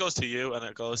remove, this goes to you and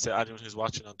it goes to anyone who's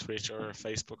watching on Twitch or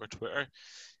Facebook or Twitter.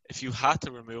 If you had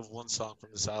to remove one song from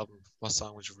this album, what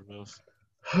song would you remove?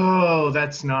 Oh,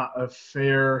 that's not a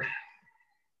fair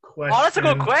Oh, that's a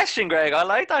good question. question, Greg. I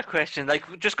like that question.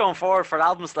 Like, just going forward for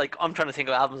albums, like I'm trying to think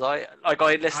of albums I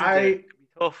listen to. It I could be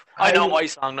tough. I know I my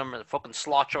song number, the fucking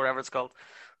Slotch or whatever it's called.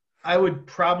 I would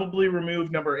probably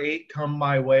remove number 8, "Come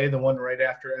My Way," the one right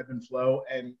after Ebb and Flow,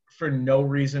 and for no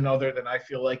reason other than I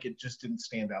feel like it just didn't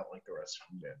stand out like the rest of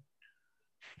them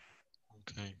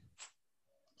did. Okay.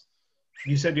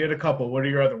 You said you had a couple. What are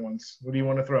your other ones? What do you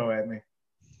want to throw at me?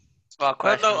 Well, Well,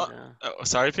 questions. no, Yeah.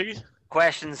 sorry, Piggy.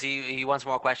 Questions. He wants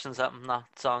more questions. Not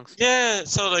songs. Yeah,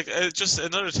 so like just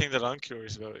another thing that I'm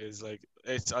curious about is like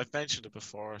I've mentioned it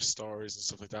before, stories and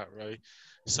stuff like that, right?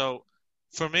 So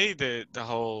for me, the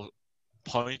whole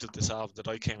point of this album that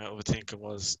I came out of it thinking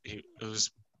was it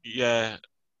was yeah.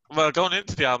 Well, going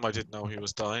into the album, I didn't know he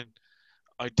was dying.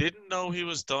 I didn't know he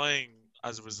was dying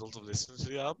as a result of listening to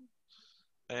the album.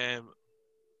 Um,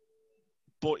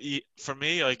 But for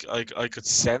me, I could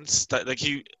sense that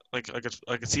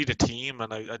I could see the team,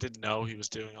 and I didn't know he was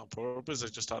doing it on purpose. I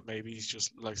just thought maybe he's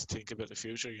just likes to think about the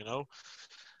future, you know.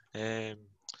 Um.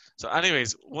 So,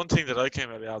 anyways, one thing that I came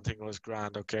out of the album thinking was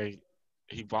grand. Okay,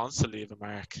 he wants to leave a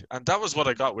mark, and that was what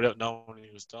I got without knowing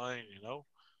he was dying. You know.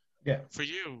 Yeah. For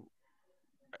you,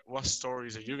 what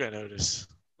stories are you getting out of this?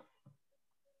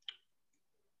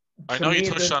 I To know you me,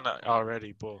 touched on it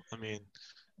already, but I mean,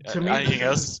 to me, anything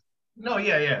this is else? no,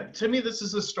 yeah, yeah. To me, this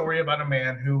is a story about a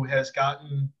man who has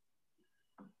gotten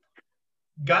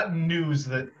news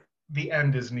that the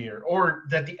end is near, or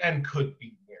that the end could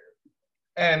be near,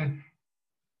 and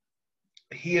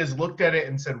he has looked at it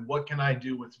and said, "What can I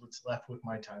do with what's left with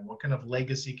my time? What kind of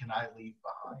legacy can I leave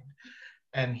behind?"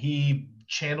 And he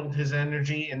channeled his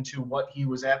energy into what he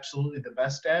was absolutely the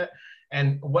best at,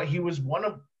 and what he was one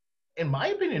of, in my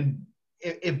opinion.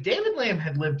 If David Lamb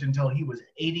had lived until he was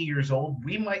 80 years old,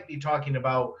 we might be talking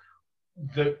about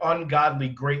the ungodly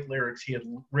great lyrics he had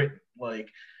written. Like,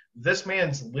 this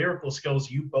man's lyrical skills,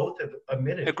 you both have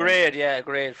admitted. Agreed, yeah,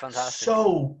 agreed. Fantastic.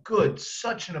 So good,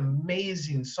 such an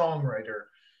amazing songwriter.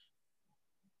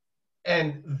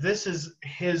 And this is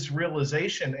his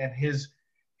realization and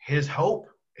his hope.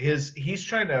 He's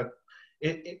trying to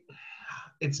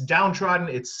it's downtrodden,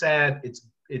 it's sad,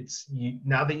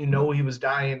 now that you know he was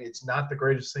dying, it's not the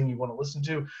greatest thing you want to listen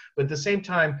to, but at the same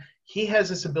time, he has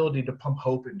this ability to pump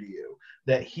hope into you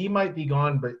that he might be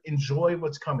gone, but enjoy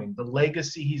what's coming, the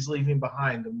legacy he's leaving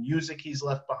behind, the music he's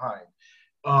left behind.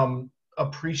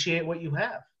 Appreciate what you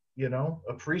have,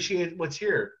 appreciate what's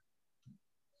here.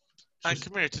 And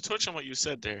come here, to touch on what you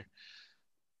said there,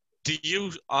 do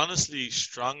you honestly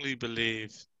strongly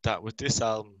believe that with this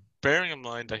album, bearing in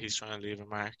mind that he's trying to leave a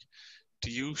mark,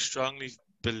 do you strongly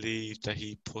believe that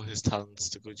he put his talents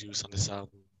to good use on this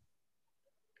album?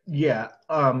 Yeah,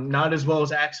 not as well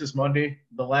as Axis Monday,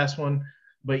 the last one,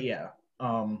 but yeah.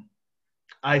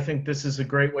 I think this is a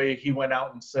great way he went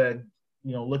out and said,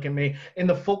 look at me. In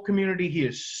the folk community, he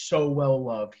is so well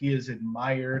loved. He is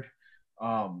admired.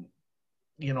 I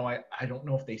don't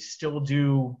know if they still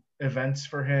do events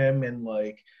for him and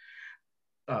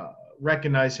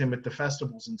recognize him at the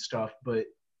festivals and stuff, but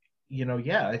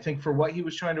yeah, I think for what he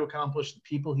was trying to accomplish, the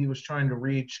people he was trying to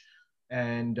reach,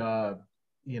 and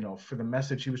for the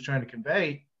message he was trying to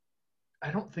convey,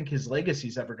 I don't think his legacy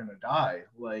is ever going to die.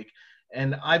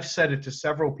 And I've said it to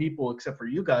several people except for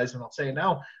you guys, and I'll say it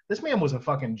now, this man was a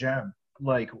fucking gem.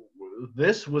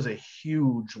 This was a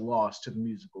huge loss to the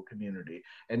musical community,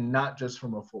 and not just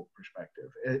from a folk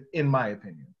perspective, in my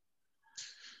opinion.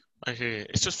 I hear you.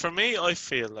 It's just, for me, I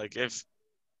feel like if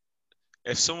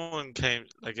someone came,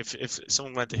 if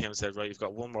someone went to him and said, right, you've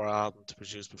got one more album to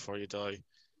produce before you die,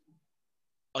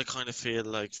 I kind of feel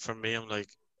like, for me, I'm like,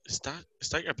 is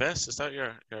that your best? Is that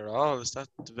your all? Is that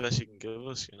the best you can give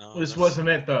us? This wasn't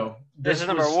it, though. This is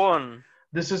number one.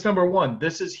 This is number one.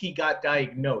 This is, he got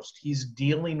diagnosed. He's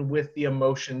dealing with the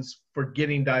emotions for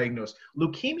getting diagnosed.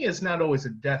 Leukemia is not always a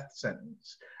death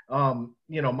sentence.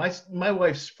 My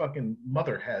wife's fucking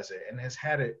mother has it and has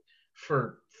had it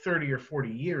for 30 or 40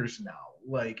 years now.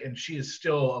 And she is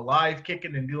still alive,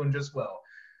 kicking and doing just well.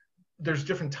 There's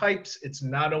different types. It's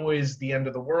not always the end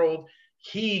of the world.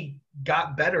 He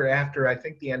got better after, I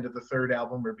think, the end of the third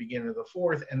album or beginning of the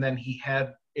fourth, and then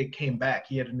it came back.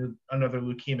 He had another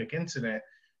leukemic incident.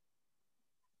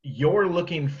 You're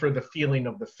looking for the feeling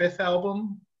of the fifth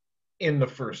album in the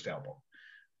first album,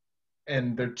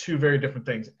 and they're two very different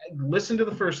things. Listen to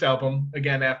the first album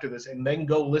again after this, and then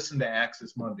go listen to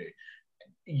Axis Monday.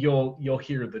 You'll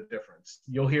hear the difference.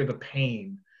 You'll hear the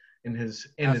pain in his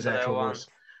actual voice.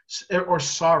 Or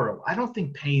sorrow. I don't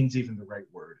think pain's even the right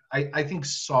word. I think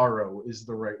sorrow is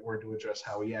the right word to address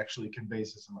how he actually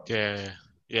conveys his emotions.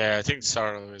 Yeah. I think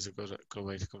sorrow is a good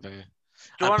way to convey it.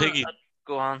 Piggy,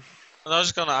 go on. And I was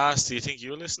just going to ask, do you think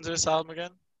you'll listen to this album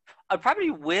again? I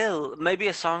probably will. Maybe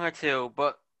a song or two,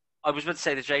 but I was about to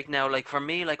say to Jake now, for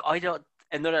me, I don't,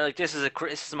 another, this is a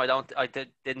criticism I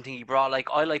didn't think he brought.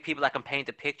 I like people that can paint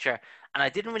a picture, and I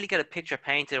didn't really get a picture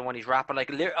painted when he's rapping.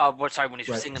 When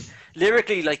he's singing,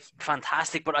 lyrically,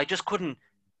 fantastic, but I just couldn't.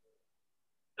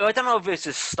 I don't know if it's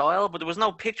his style, but there was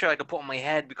no picture I could put in my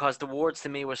head because the words to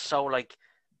me were so I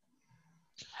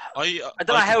don't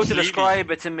know how to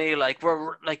describe it to me.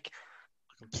 We're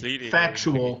completely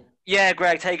factual. Yeah,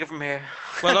 Greg, take it from here.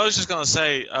 Well, I was just gonna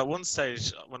say, at one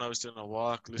stage when I was doing a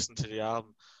walk, listening to the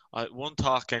album, one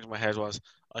thought came to my head was,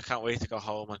 I can't wait to go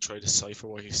home and try to decipher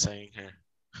what he's saying here.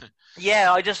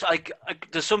 Yeah,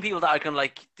 there's some people that I can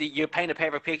you paint a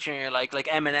perfect picture and you're like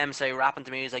Eminem say rapping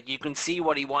to me, he's you can see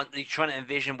what he's trying to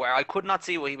envision, where I could not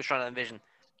see what he was trying to envision.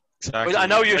 exactly. I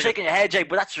know you're Like, shaking your head, Jake,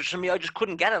 but that's just for me. I just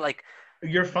couldn't get it. Like,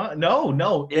 You're fine.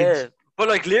 No, yeah, but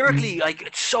like lyrically, like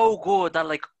it's so good that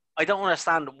like I don't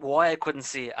understand why I couldn't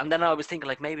see it. And then I was thinking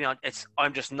like maybe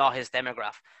I'm just not his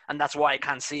demographic, and that's why I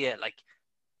can't see it. Like,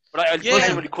 but I yeah,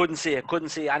 genuinely couldn't see it. Couldn't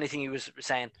see anything he was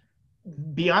saying.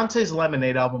 Beyonce's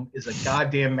Lemonade album is a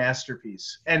goddamn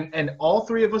masterpiece, and all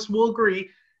three of us will agree.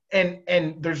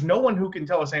 And there's no one who can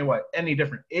tell us any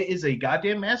different. It is a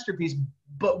goddamn masterpiece,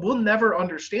 but we'll never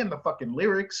understand the fucking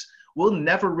lyrics. We'll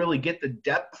never really get the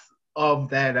depth of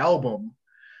that album,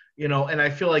 And I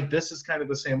feel like this is kind of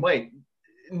the same way.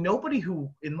 Nobody who,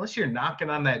 unless you're knocking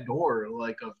on that door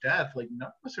like of death, like none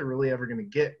of us are really ever going to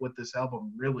get what this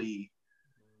album really.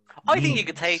 I think you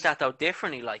could take that though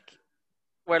differently, like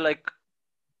where like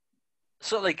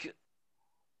so like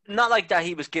not like that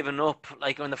he was giving up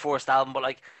like on the first album, but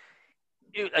like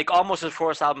almost his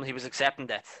first album he was accepting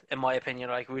death, in my opinion.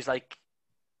 Like he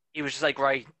was just like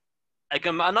right. Like,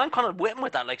 and I'm kind of with him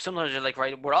with that. Like, sometimes you're like,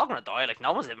 right, we're all gonna die. Like,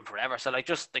 no one's living forever. So, like,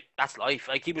 just like that's life.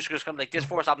 Like, he was just kind of like this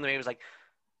first album to me was like,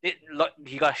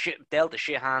 he got dealt a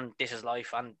shit hand. This is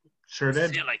life, and sure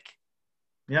did. Like,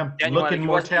 yeah, genuine, looking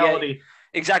mortality. Yeah,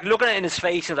 exactly. Looking at it in his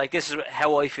face and like, this is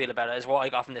how I feel about it. Is what I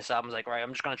got from this album. I was like, right,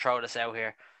 I'm just gonna throw this out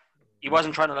here. He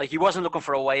wasn't trying to he wasn't looking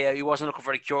for a way out. He wasn't looking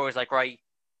for the cure. He's like, right,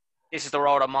 this is the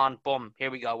road I'm on. Boom,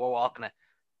 here we go. We're walking it.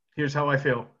 Here's how I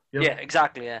feel. Yep. Yeah,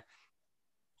 exactly. Yeah.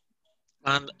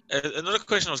 And another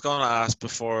question I was going to ask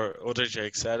before other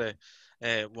Jake said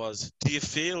it was, do you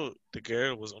feel the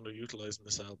girl was underutilized in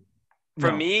this album?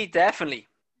 For me, definitely.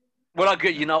 Well,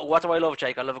 what do I love,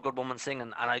 Jake? I love a good woman singing,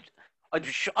 and I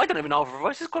don't even know if her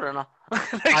voice is good or not.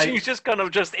 She's just kind of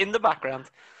just in the background.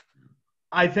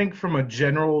 I think from a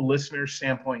general listener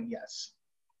standpoint, yes.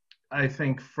 I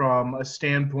think from a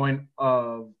standpoint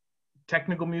of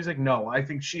technical music, no. I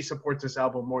think she supports this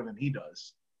album more than he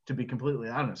does, to be completely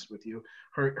honest with you.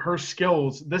 Her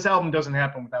skills, this album doesn't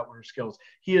happen without her skills.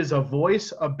 He is a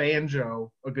voice, a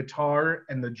banjo, a guitar,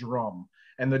 and the drum.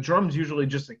 And the drum's usually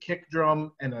just a kick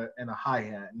drum and a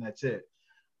hi-hat, and that's it.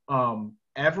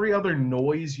 Every other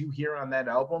noise you hear on that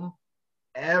album,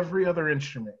 every other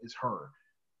instrument is her.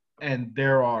 And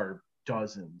there are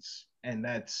dozens. And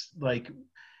that's like,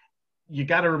 you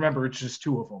got to remember it's just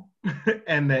two of them.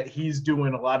 And that he's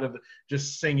doing a lot of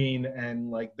just singing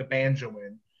and like the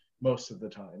banjoing most of the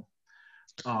time.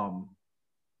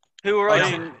 Who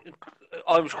writes?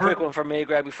 I was quick one for me,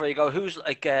 Greg. Before you go, who's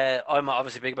like? I'm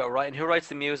obviously big about writing. Who writes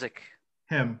the music?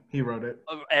 Him. He wrote it.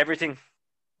 Everything.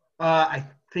 I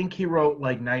think he wrote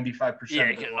like 95%.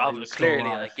 Yeah, clearly,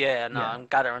 like I'm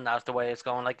gathering that's the way it's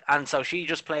going. Like, and so she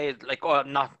just played like,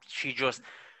 not she just.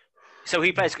 So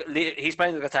he's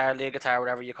playing the guitar, lead guitar,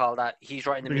 whatever you call that. He's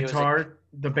writing the music. Guitar,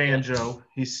 the banjo.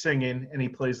 He's singing and he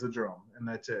plays the drum, and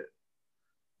that's it.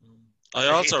 I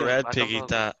also read, Piggy,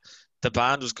 that the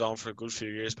band was gone for a good few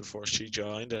years before she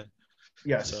joined it.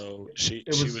 Yes. So she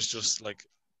was just like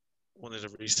one of the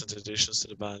recent additions to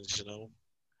the band,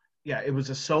 Yeah, it was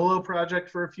a solo project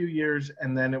for a few years,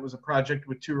 and then it was a project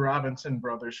with two Robinson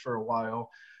brothers for a while.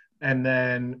 And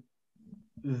then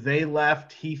they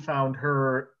left, he found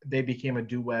her, they became a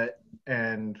duet,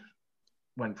 and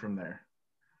went from there.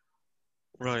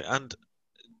 Right, and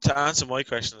to answer my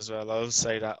question as well, I'll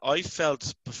say that I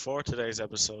felt before today's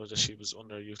episode that she was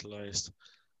underutilized.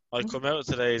 I come out of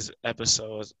today's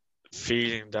episode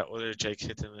feeling that other Jake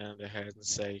hit the nail on the head and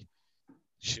say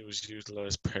she was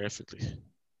utilized perfectly.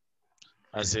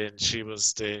 As in, she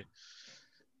was the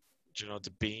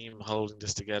beam holding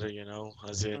this together,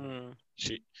 as in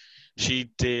she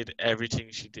did everything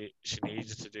she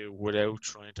needed to do without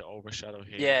trying to overshadow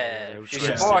him. Yeah, she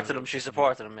supported him. She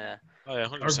supported him. Yeah. Oh, yeah,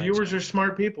 our viewers are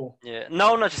smart people. Yeah,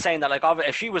 no, I'm not just saying that. Like,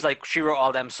 if she was like she wrote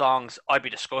all them songs, I'd be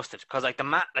disgusted because like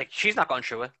she's not going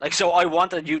through it. Like, so I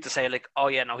wanted you to say like, oh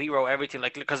yeah, no, he wrote everything.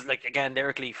 Like, because like again,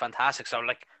 lyrically fantastic. So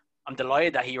like, I'm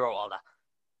delighted that he wrote all that.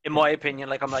 In my opinion,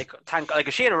 like I'm like,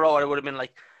 if she had wrote it, I would have been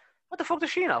like, what the fuck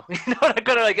does she know? Like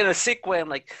kind of like in a sick way. I'm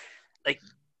like.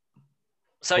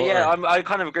 So yeah, I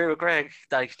kind of agree with Greg.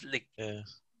 Like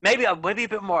maybe a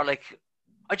bit more. Like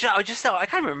I just I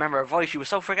can't even remember her voice. She was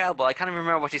so forgettable. I can't even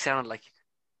remember what she sounded like.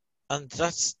 And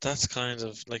that's kind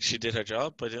of like she did her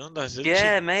job by doing that.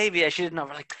 Didn't she? Maybe she didn't know.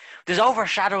 Like there's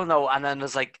overshadowing though, and then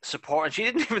there's like support, and she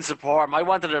didn't even support him. I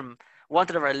wanted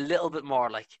her a little bit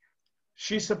more. Like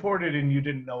she supported and you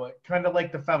didn't know it. Kind of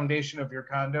like the foundation of your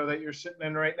condo that you're sitting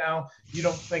in right now. You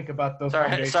don't think about those.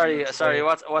 Sorry.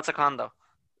 What's a condo?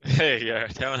 Hey, yeah,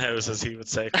 townhouse, as he would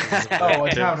say. Oh,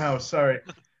 a townhouse. Sorry.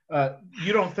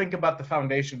 You don't think about the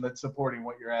foundation that's supporting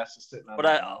what your ass is sitting on.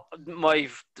 But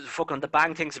the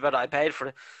bank thinks about it. I paid for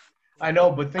it. I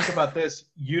know, but think about this.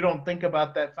 You don't think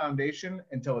about that foundation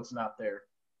until it's not there.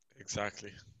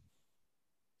 Exactly.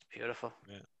 Beautiful.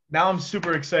 Yeah. Now I'm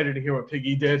super excited to hear what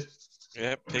Piggy did.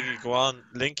 Yeah, Piggy, go on.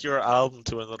 Link your album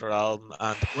to another album,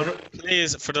 and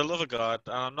please, for the love of God,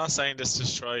 and I'm not saying this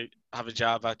to try have a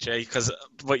jab at Jake, because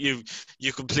but you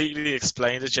completely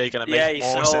explained it, Jake, and it Yeah, makes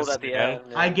he more sold sense at to me the now. end.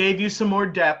 Yeah. I gave you some more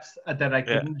depth that I Yeah,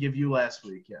 couldn't give you last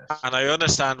week. Yes. and I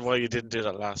understand why you didn't do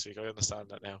that last week. I understand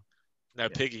that now. Now, Yeah.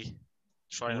 Piggy,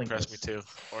 try and Link impress me us. too,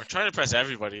 or try and impress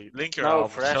everybody. Link your No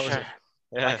album. Show us pressure.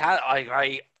 it. I Yeah,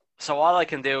 can't. So all I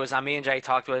can do is, me and Jay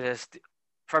talked about this.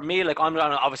 For me, like I'm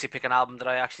gonna obviously pick an album that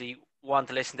I actually want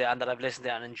to listen to and that I've listened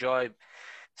to and enjoyed.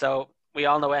 So we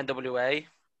all know NWA.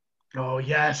 Oh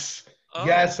yes, Oh.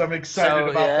 yes, I'm excited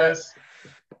about this.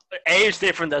 Age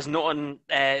different. There's nothing.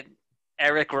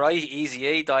 Eric Wright,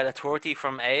 Eazy-E, died at 30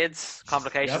 from AIDS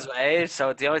complications Yep. with AIDS.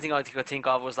 So the only thing I could think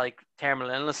of was like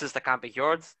terminal illnesses that can't be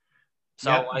cured. So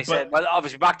Yep, I said, well,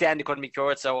 obviously back then they couldn't be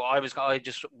cured. So I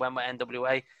just went with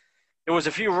NWA. There was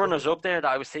a few runners up there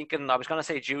that I was thinking. I was gonna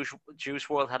say Juice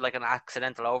WRLD had like an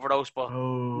accidental overdose, but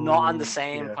not on the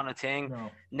same yeah. kind of thing. No,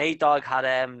 Nate Dogg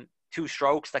had 2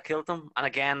 strokes that killed him, and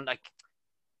again, like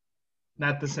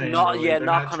not the same. not really. yeah, They're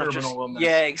not kind of just terminal illness.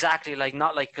 yeah, exactly. Like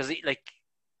not like because like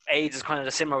AIDS is kind of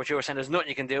the similar what you were saying. There's nothing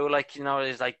you can do. Like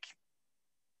there's like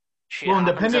shit Well, and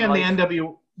happens depending in on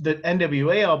life. the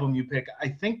NWA album you pick, I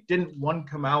think didn't one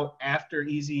come out after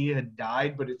Easy had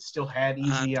died, but it still had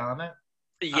Easy on it.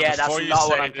 Yeah, that's before you not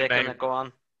what say I'm the picking. name, Go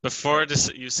on. before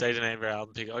you say the name of your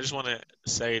album, Piggy, I just want to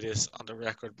say this on the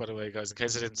record, by the way, guys, in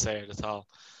case I didn't say it at all.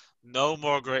 No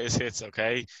more greatest hits,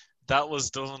 okay? That was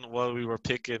done while we were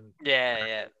picking.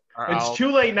 Yeah. Our It's album.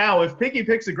 too late now. If Piggy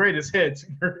picks the greatest hits,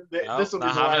 this will be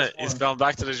not the having last it. one. He's gone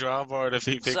back to the drawing board if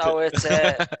he picked So it.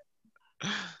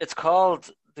 it's called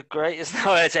the greatest.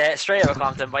 No, it's Straight Outta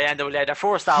Compton by NWA. Their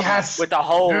first album Yes! with the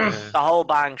whole Yeah.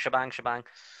 bang shebang.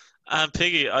 And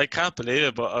Piggy, I can't believe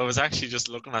it, but I was actually just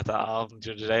looking at that album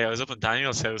the other day. I was up in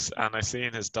Daniel's house and I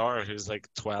seen his daughter, who's like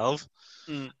 12,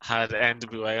 had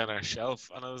NWA on her shelf,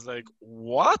 and I was like,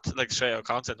 "What?" Like Straight Outta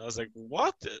Compton. I was like,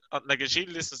 "What?" Like, she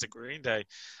listens to Green Day.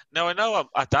 Now I know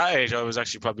at that age I was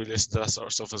actually probably listening to that sort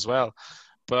of stuff as well,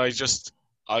 but I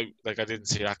didn't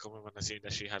see that coming when I seen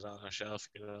that she had it on her shelf.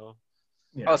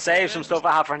 Yeah. I'll save some stuff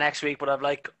I have for next week, but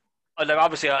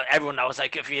obviously everyone knows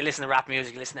like if you listen to rap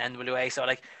music, you listen to NWA. So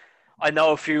like I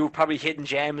know a few probably hidden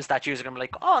gems that you're gonna be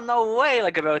like, oh no way,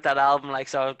 like about that album. Like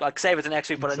so, like save it to next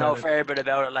week. But I know a fair bit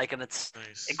about it. Like, and it's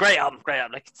a great album.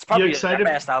 Like it's probably their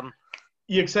best album.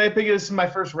 You excited because this is my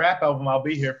first rap album I'll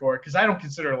be here for because I don't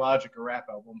consider Logic a rap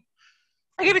album.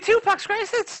 I gave you Tupac's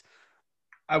greatest hits.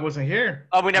 I wasn't here.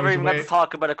 Oh, we never even got to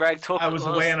talk about it. Greg took. I was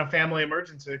away on a family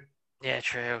emergency. Yeah,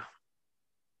 true.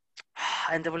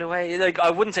 NWA, like I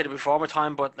wouldn't say the before my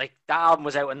time, but like that album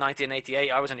was out in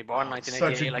 1988. I was only born in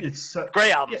 1988.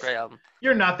 Great album, great album.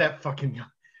 You're not that fucking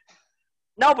young.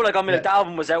 No, but like I mean, like the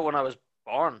album was out when I was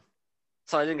born,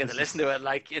 so I didn't get to listen to it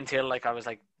like until like I was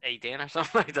like 18 or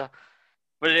something like that.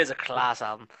 But it is a class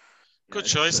album. Good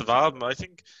choice of album. I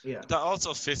think that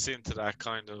also fits into that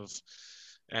kind of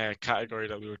category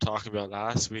that we were talking about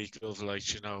last week of like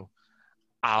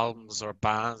albums or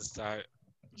bands that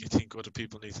you think other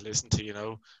people need to listen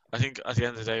to. I think at the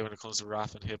end of the day when it comes to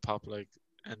rap and hip hop, like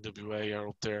NWA are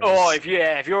up there. Oh, if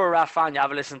you're a rap fan, you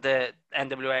have to listen to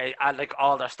NWA and like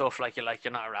all their stuff. Like you're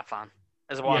not a rap fan,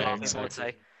 is what a lot of people would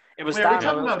say. It was that. Are we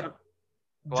talking about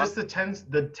just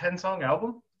the 10 song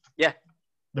album? Yeah,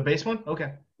 the bass one.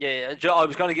 Okay. Yeah. I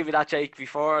was going to give you that, Jake,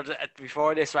 before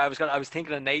this. I was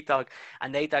thinking of Nate Dogg,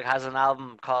 and Nate Dogg has an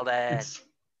album called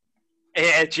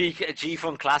G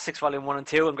Funk Classics Volume 1 and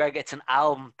 2, and Greg, it's an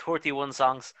album, 31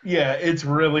 songs. Yeah, it's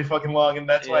really fucking long, and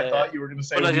that's what I thought you were going to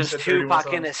say. But there's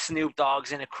Tupac in it, Snoop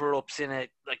Dogg's in it, Corrupt's in it,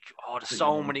 like, there's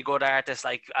so many good artists,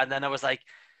 like, and then I was like,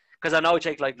 because I know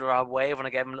Jake liked Rob Wave, and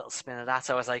I gave him a little spin of that,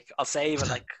 so I was like, I'll save it,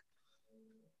 like.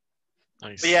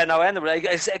 Nice. But yeah, no,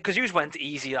 NWA, because you went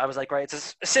easy. I was like, right,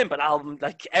 it's a simple album.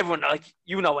 Like everyone, like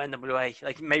NWA.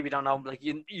 Like maybe don't know, like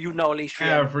you know at least three.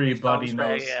 Everybody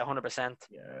knows. Yeah, 100%.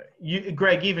 Yeah,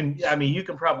 Greg. You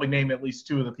can probably name at least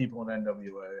 2 of the people in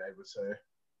NWA. I would say.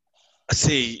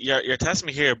 See, you're testing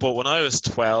me here, but when I was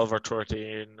 12 or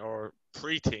 13 or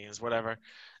pre-teens, whatever,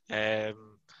 I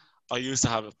used to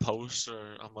have a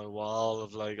poster on my wall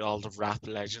of like all the rap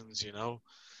legends,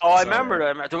 Oh, I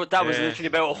remember that was literally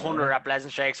about 100 rap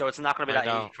legends, Shake, so it's not going to be that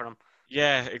easy for them.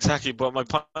 Yeah, exactly. But my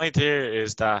point here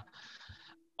is that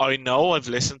I know I've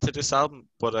listened to this album,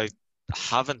 but I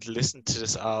haven't listened to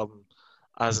this album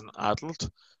as an adult.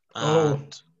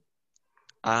 And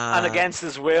against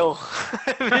his will.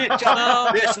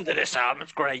 Listen to this album,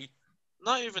 it's great.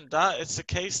 not even that. It's the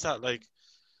case that like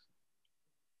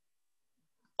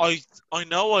I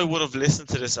know I would have listened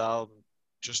to this album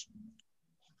just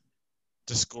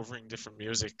discovering different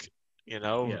music,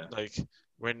 Yeah. like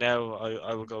where now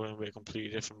I will go in with a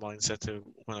completely different mindset to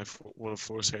when would have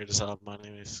first heard this album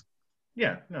anyways.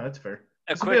 Yeah. No, that's fair.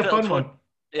 A This will be quick a little fun touch. one.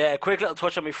 Yeah, a quick little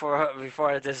touch on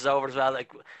before this is over as well.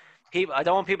 Like, I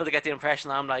don't want people to get the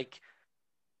impression I'm like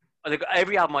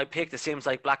every album I picked, it seems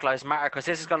like Black Lives Matter because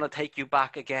this is gonna take you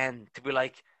back again to be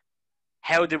like,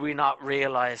 how did we not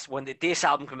realize when this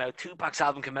album came out, Tupac's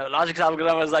album came out, Logic's album came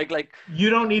out? I was like, You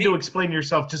don't need to explain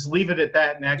yourself. Just leave it at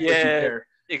that and act like you yeah, care.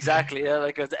 exactly. Yeah,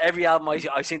 like every album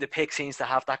I seem to pick seems to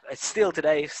have that. It's still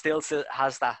today, still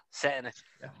has that set in it.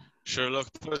 Yeah. Sure, look,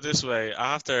 put it this way.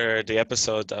 After the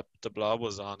episode that the Blob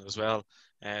was on as well,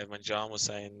 when John was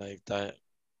saying like that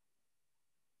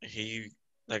he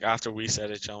like after we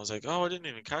said it, John was like, "Oh, I didn't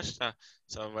even catch that."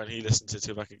 So when he listened to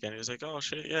Tupac again, he was like, "Oh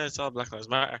shit, yeah, it's all Black Lives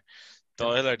Matter."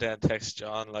 Doyler then texted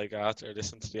John like after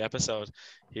listening to the episode,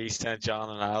 he sent John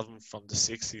an album from the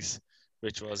 '60s,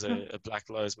 which was a Black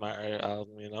Lives Matter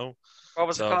album, What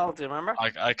was it So called? Do you remember?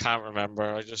 I can't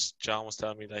remember. John was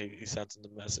telling me that he sent him the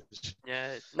message.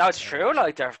 Yeah, no, it's So, true.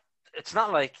 Like it's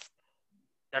not like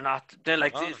they're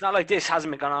like, oh, it's not like this hasn't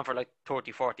been going on for like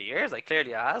 30, 40 years. Like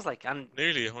clearly it has. Like, and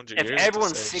nearly 100 if years at this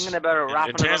everyone's stage. singing about it, In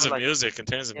rapping about terms it, of like, music,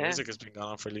 yeah, it's been going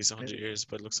on for at least 100 years,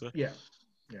 but it looks good. Yeah.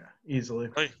 Yeah. Easily.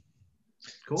 Right.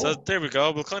 Cool. So there we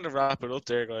go. We'll kind of wrap it up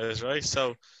there, guys. Right.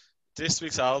 So this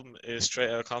week's album is Straight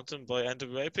Outta Compton by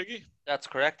NWA, Piggy. that's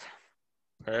correct.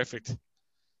 Perfect.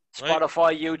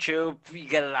 Spotify, YouTube, you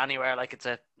get it anywhere. Like it's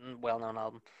a well-known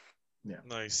album. Yeah.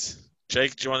 Nice.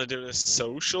 Jake, do you want to do the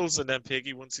socials, and then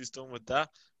Piggy, once he's done with that,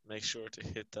 make sure to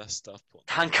hit that stop button.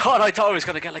 Thank God, I thought I was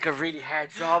gonna get like a really hard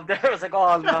job there. I was like,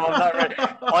 oh no, I'm not ready.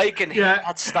 I can hit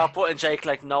that stop button, Jake,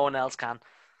 like no one else can.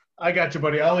 I got you,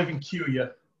 buddy. I'll even cue you.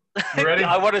 You ready?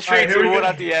 I want to treat you one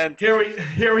at the end. Here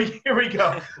we go.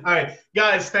 All right,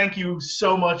 guys, thank you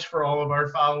so much for all of our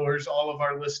followers, all of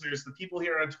our listeners, the people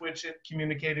here on Twitch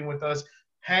communicating with us.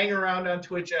 Hang around on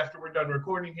Twitch after we're done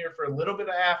recording here for a little bit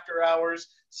of after hours,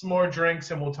 some more drinks,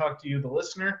 and we'll talk to you, the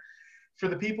listener. For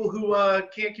the people who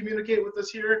can't communicate with us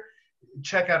here,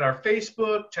 check out our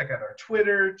Facebook, check out our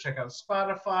Twitter, check out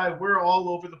Spotify. We're all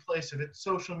over the place. If it's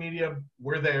social media,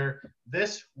 we're there.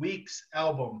 This week's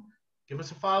album. Give us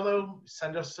a follow,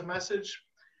 send us a message.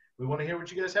 We want to hear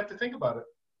what you guys have to think about it.